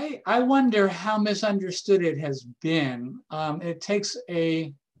 I wonder how misunderstood it has been. It takes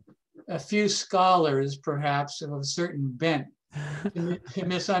a few scholars, perhaps, of a certain bent to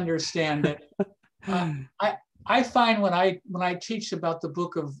misunderstand it. I find when I teach about the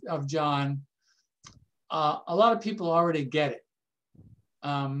book of John, a lot of people already get it.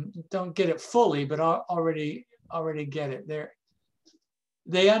 Don't get it fully, but already get it.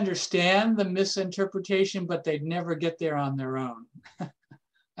 They understand the misinterpretation, but they'd never get there on their own.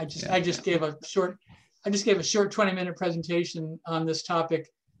 I just gave a short 20-minute presentation on this topic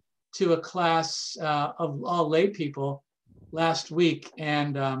to a class of all lay people last week,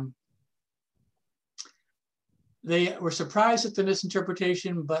 and they were surprised at the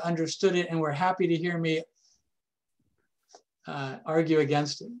misinterpretation, but understood it and were happy to hear me argue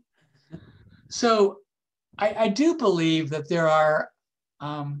against it. So I do believe that there are,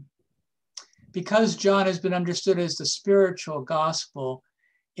 because John has been understood as the spiritual gospel,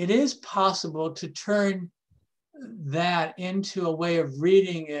 it is possible to turn that into a way of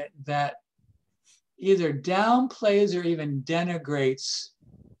reading it that either downplays or even denigrates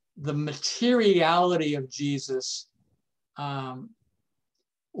the materiality of Jesus,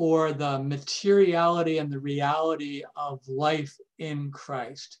 or the materiality and the reality of life in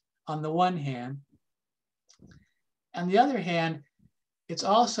Christ, on the one hand. On the other hand, it's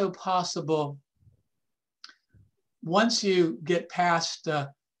also possible, once you get past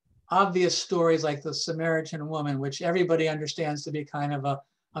obvious stories like the Samaritan woman, which everybody understands to be kind of a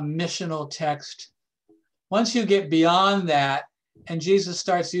missional text, once you get beyond that, and Jesus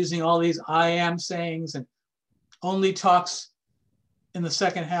starts using all these I am sayings and only talks in the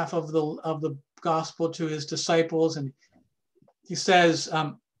second half of the gospel to his disciples, and he says,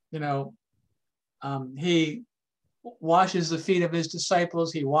 he washes the feet of his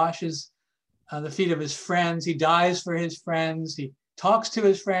disciples, he washes the feet of his friends, he dies for his friends, he talks to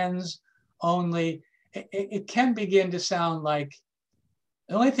his friends only. It can begin to sound like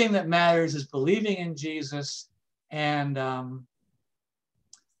the only thing that matters is believing in Jesus, and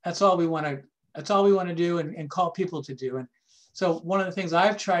that's all we want to do and call people to do. And so one of the things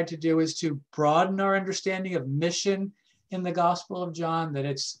I've tried to do is to broaden our understanding of mission in the Gospel of John, that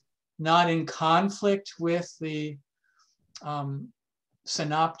it's not in conflict with the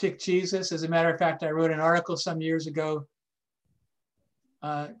synoptic Jesus. As a matter of fact, I wrote an article some years ago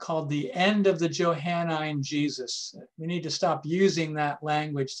called The End of the Johannine Jesus. We need to stop using that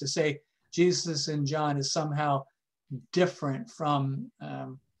language to say Jesus in John is somehow different from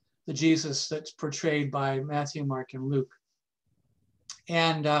the Jesus that's portrayed by Matthew, Mark, and Luke.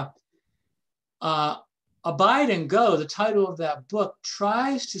 And Abide and Go, the title of that book,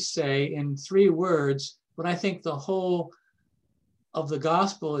 tries to say in 3 words what I think the whole of the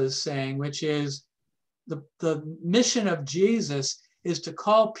gospel is saying, which is the mission of Jesus is to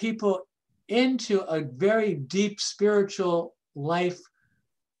call people into a very deep spiritual life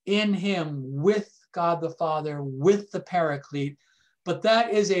in him, with God the Father, with the Paraclete. But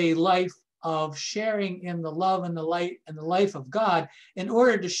that is a life of sharing in the love and the light and the life of God in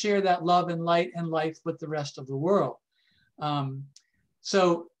order to share that love and light and life with the rest of the world.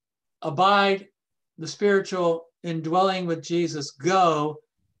 So abide, the spiritual indwelling with Jesus. Go,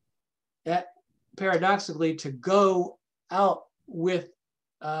 that paradoxically, to go out with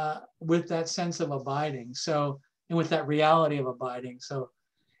that sense of abiding. So, and with that reality of abiding. So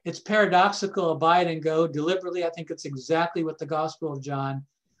it's paradoxical, abide and go deliberately. I think it's exactly what the Gospel of John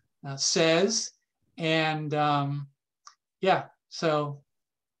says. And so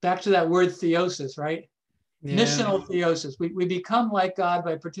back to that word theosis, right? Yeah. Missional theosis. We become like God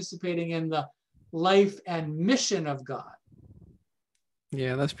by participating in the life and mission of God.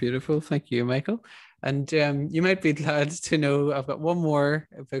 Yeah, that's beautiful. Thank you, Michael. And you might be glad to know I've got one more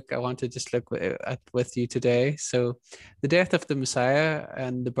book I want to just look at with you today. So, The Death of the Messiah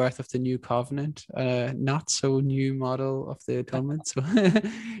and the Birth of the New Covenant, not so new model of the atonement. So,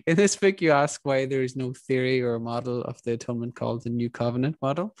 in this book, you ask why there is no theory or model of the atonement called the New Covenant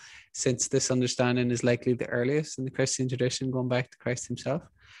model, since this understanding is likely the earliest in the Christian tradition, going back to Christ himself.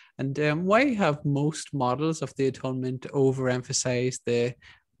 And why have most models of the atonement overemphasized the,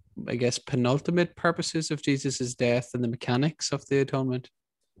 I guess, penultimate purposes of Jesus's death and the mechanics of the atonement?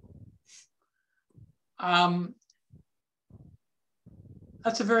 That's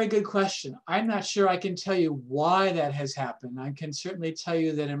a very good question. I'm not sure I can tell you why that has happened. I can certainly tell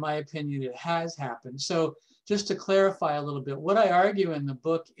you that in my opinion, it has happened. So just to clarify a little bit, what I argue in the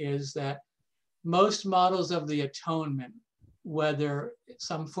book is that most models of the atonement, whether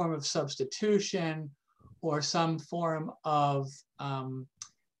some form of substitution or some form of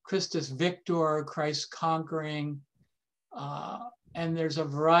Christus Victor, Christ conquering, and there's a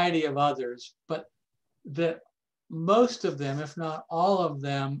variety of others, but most of them, if not all of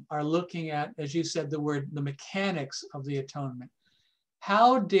them, are looking at, as you said, the mechanics of the atonement.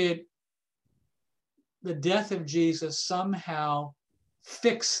 How did the death of Jesus somehow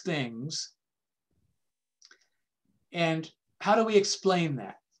fix things? And how do we explain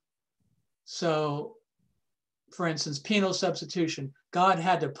that? So, for instance, penal substitution. God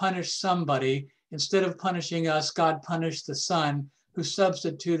had to punish somebody. Instead of punishing us, God punished the Son, who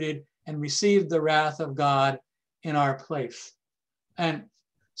substituted and received the wrath of God in our place. And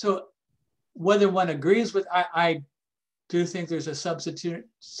so whether one agrees with, I do think there's a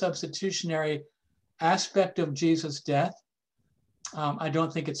substitutionary aspect of Jesus' death. I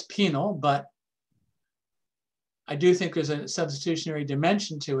don't think it's penal, but I do think there's a substitutionary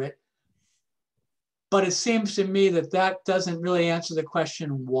dimension to it. But it seems to me that that doesn't really answer the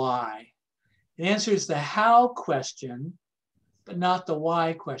question why. It answers the how question, but not the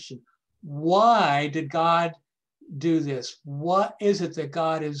why question. Why did God do this? What is it that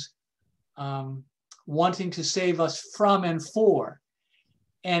God is wanting to save us from and for?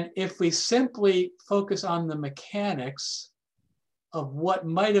 And if we simply focus on the mechanics of what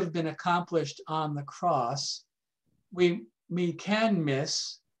might have been accomplished on the cross, we can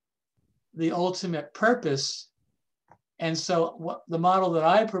miss the ultimate purpose. And so what the model that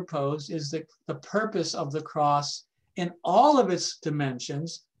I propose is that the purpose of the cross in all of its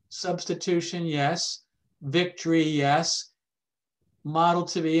dimensions, substitution, yes, victory, yes, model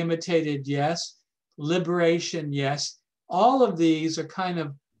to be imitated, yes, liberation, yes. All of these are kind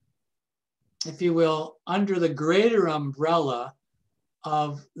of, if you will, under the greater umbrella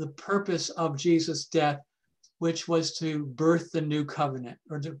of the purpose of Jesus' death, which was to birth the new covenant,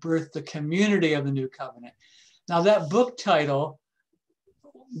 or to birth the community of the new covenant. Now that book title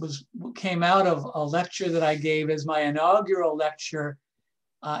came out of a lecture that I gave as my inaugural lecture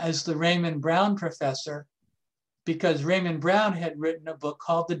as the Raymond Brown professor, because Raymond Brown had written a book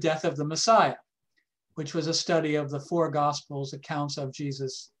called The Death of the Messiah, which was a study of the four Gospels accounts of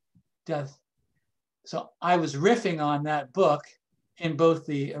Jesus' death. So I was riffing on that book in both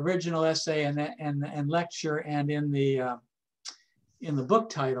the original essay and lecture and in the book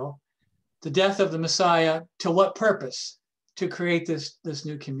title, The Death of the Messiah, to what purpose? To create this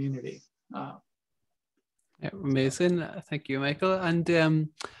new community. Yeah, amazing. Thank you, Michael. And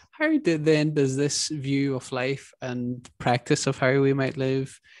how does this view of life and practice of how we might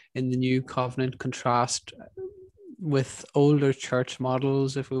live in the new covenant contrast with older church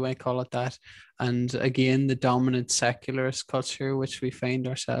models, if we might call it that, and again, the dominant secularist culture which we find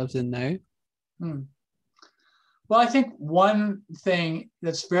ourselves in now? Well, I think one thing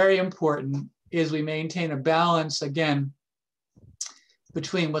that's very important is we maintain a balance, again,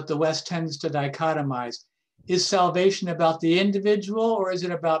 between what the West tends to dichotomize. Is salvation about the individual or is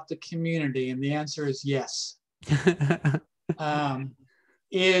it about the community? And the answer is yes.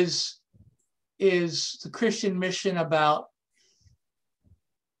 Is the Christian mission about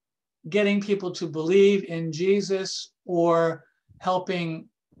getting people to believe in Jesus or helping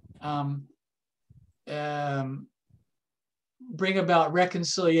bring about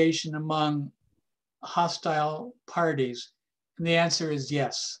reconciliation among hostile parties? And the answer is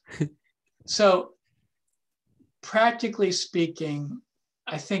yes. So practically speaking,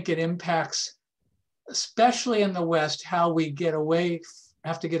 I think it impacts, especially in the West, how we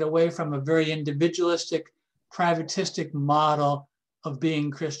have to get away from a very individualistic, privatistic model of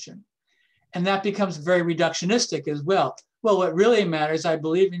being Christian. And that becomes very reductionistic as well. Well, what really matters, I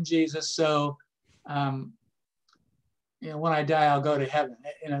believe in Jesus, so when I die, I'll go to heaven.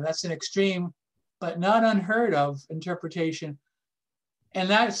 That's an extreme, but not unheard of interpretation. And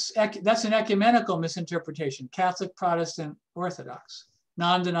that's an ecumenical misinterpretation, Catholic, Protestant, Orthodox,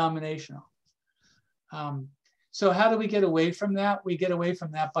 non-denominational. So how do we get away from that? We get away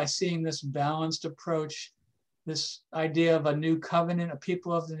from that by seeing this balanced approach, this idea of a new covenant, a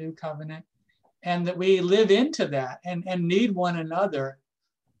people of the new covenant, and that we live into that and need one another.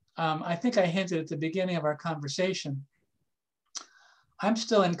 I think I hinted at the beginning of our conversation. I'm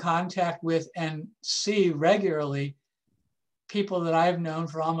still in contact with and see regularly people that I've known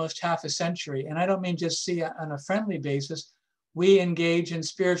for almost half a century. And I don't mean just see on a friendly basis. We engage in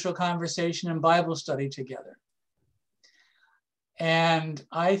spiritual conversation and Bible study together. And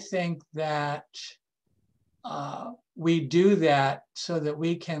I think that we do that so that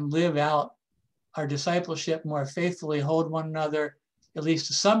we can live out our discipleship more faithfully, hold one another, at least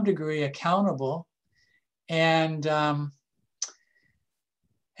to some degree, accountable, and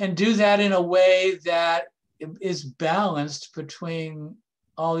do that in a way that is balanced between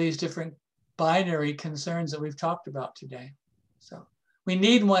all these different binary concerns that we've talked about today. So we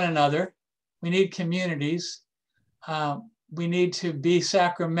need one another. We need communities. We need to be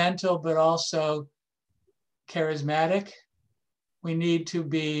sacramental, but also charismatic. We need to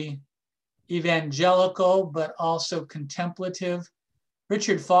be evangelical, but also contemplative.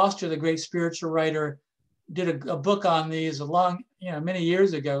 Richard Foster, the great spiritual writer, did a book on these many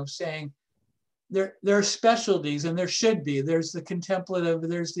years ago, saying there are specialties, and there should be. There's the contemplative,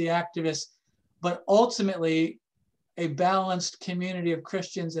 there's the activist, but ultimately a balanced community of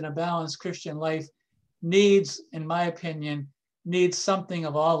Christians and a balanced Christian life needs, in my opinion, needs something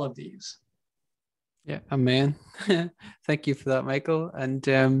of all of these. Yeah, amen. Thank you for that, Michael.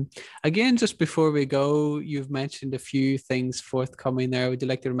 And again, just before we go, you've mentioned a few things forthcoming there. Would you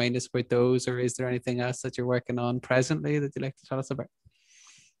like to remind us about those, or is there anything else that you're working on presently that you'd like to tell us about?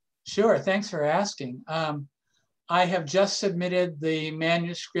 Sure, thanks for asking. I have just submitted the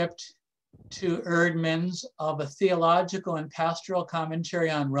manuscript to Erdman's of a theological and pastoral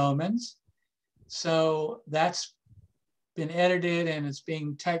commentary on Romans. So that's been edited and it's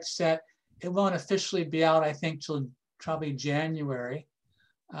being typeset. It won't officially be out, I think, till probably January.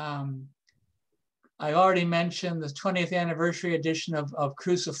 I already mentioned the 20th anniversary edition of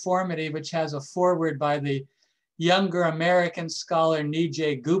Cruciformity, which has a foreword by the younger American scholar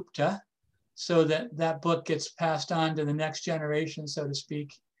Nijay Gupta, so that book gets passed on to the next generation, so to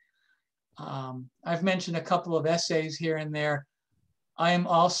speak. I've mentioned a couple of essays here and there. I am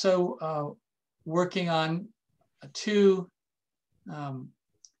also working on two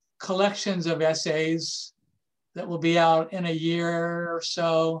collections of essays that will be out in a year or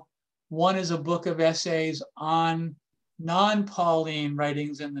so. One is a book of essays on non-Pauline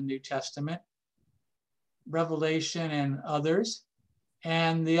writings in the New Testament, Revelation and others.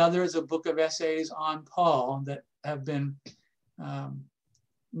 And the other is a book of essays on Paul that have been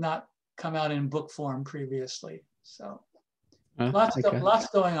not come out in book form previously. So lots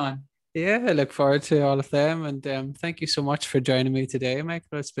going on. Yeah, I look forward to all of them. And thank you so much for joining me today,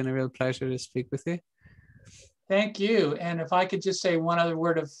 Michael. It's been a real pleasure to speak with you. Thank you. And if I could just say one other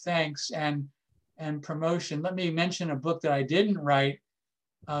word of thanks and promotion, let me mention a book that I didn't write,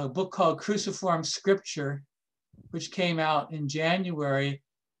 a book called Cruciform Scripture, which came out in January.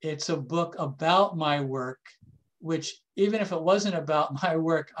 It's a book about my work, which even if it wasn't about my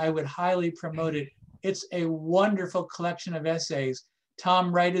work, I would highly promote it. It's a wonderful collection of essays.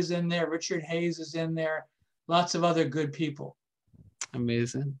 Tom Wright is in there, Richard Hayes is in there, lots of other good people.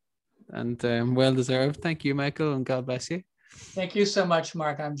 Amazing. And well deserved. Thank you, Michael, and God bless you. Thank you so much,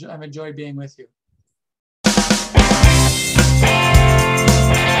 Mark. I've enjoyed being with you.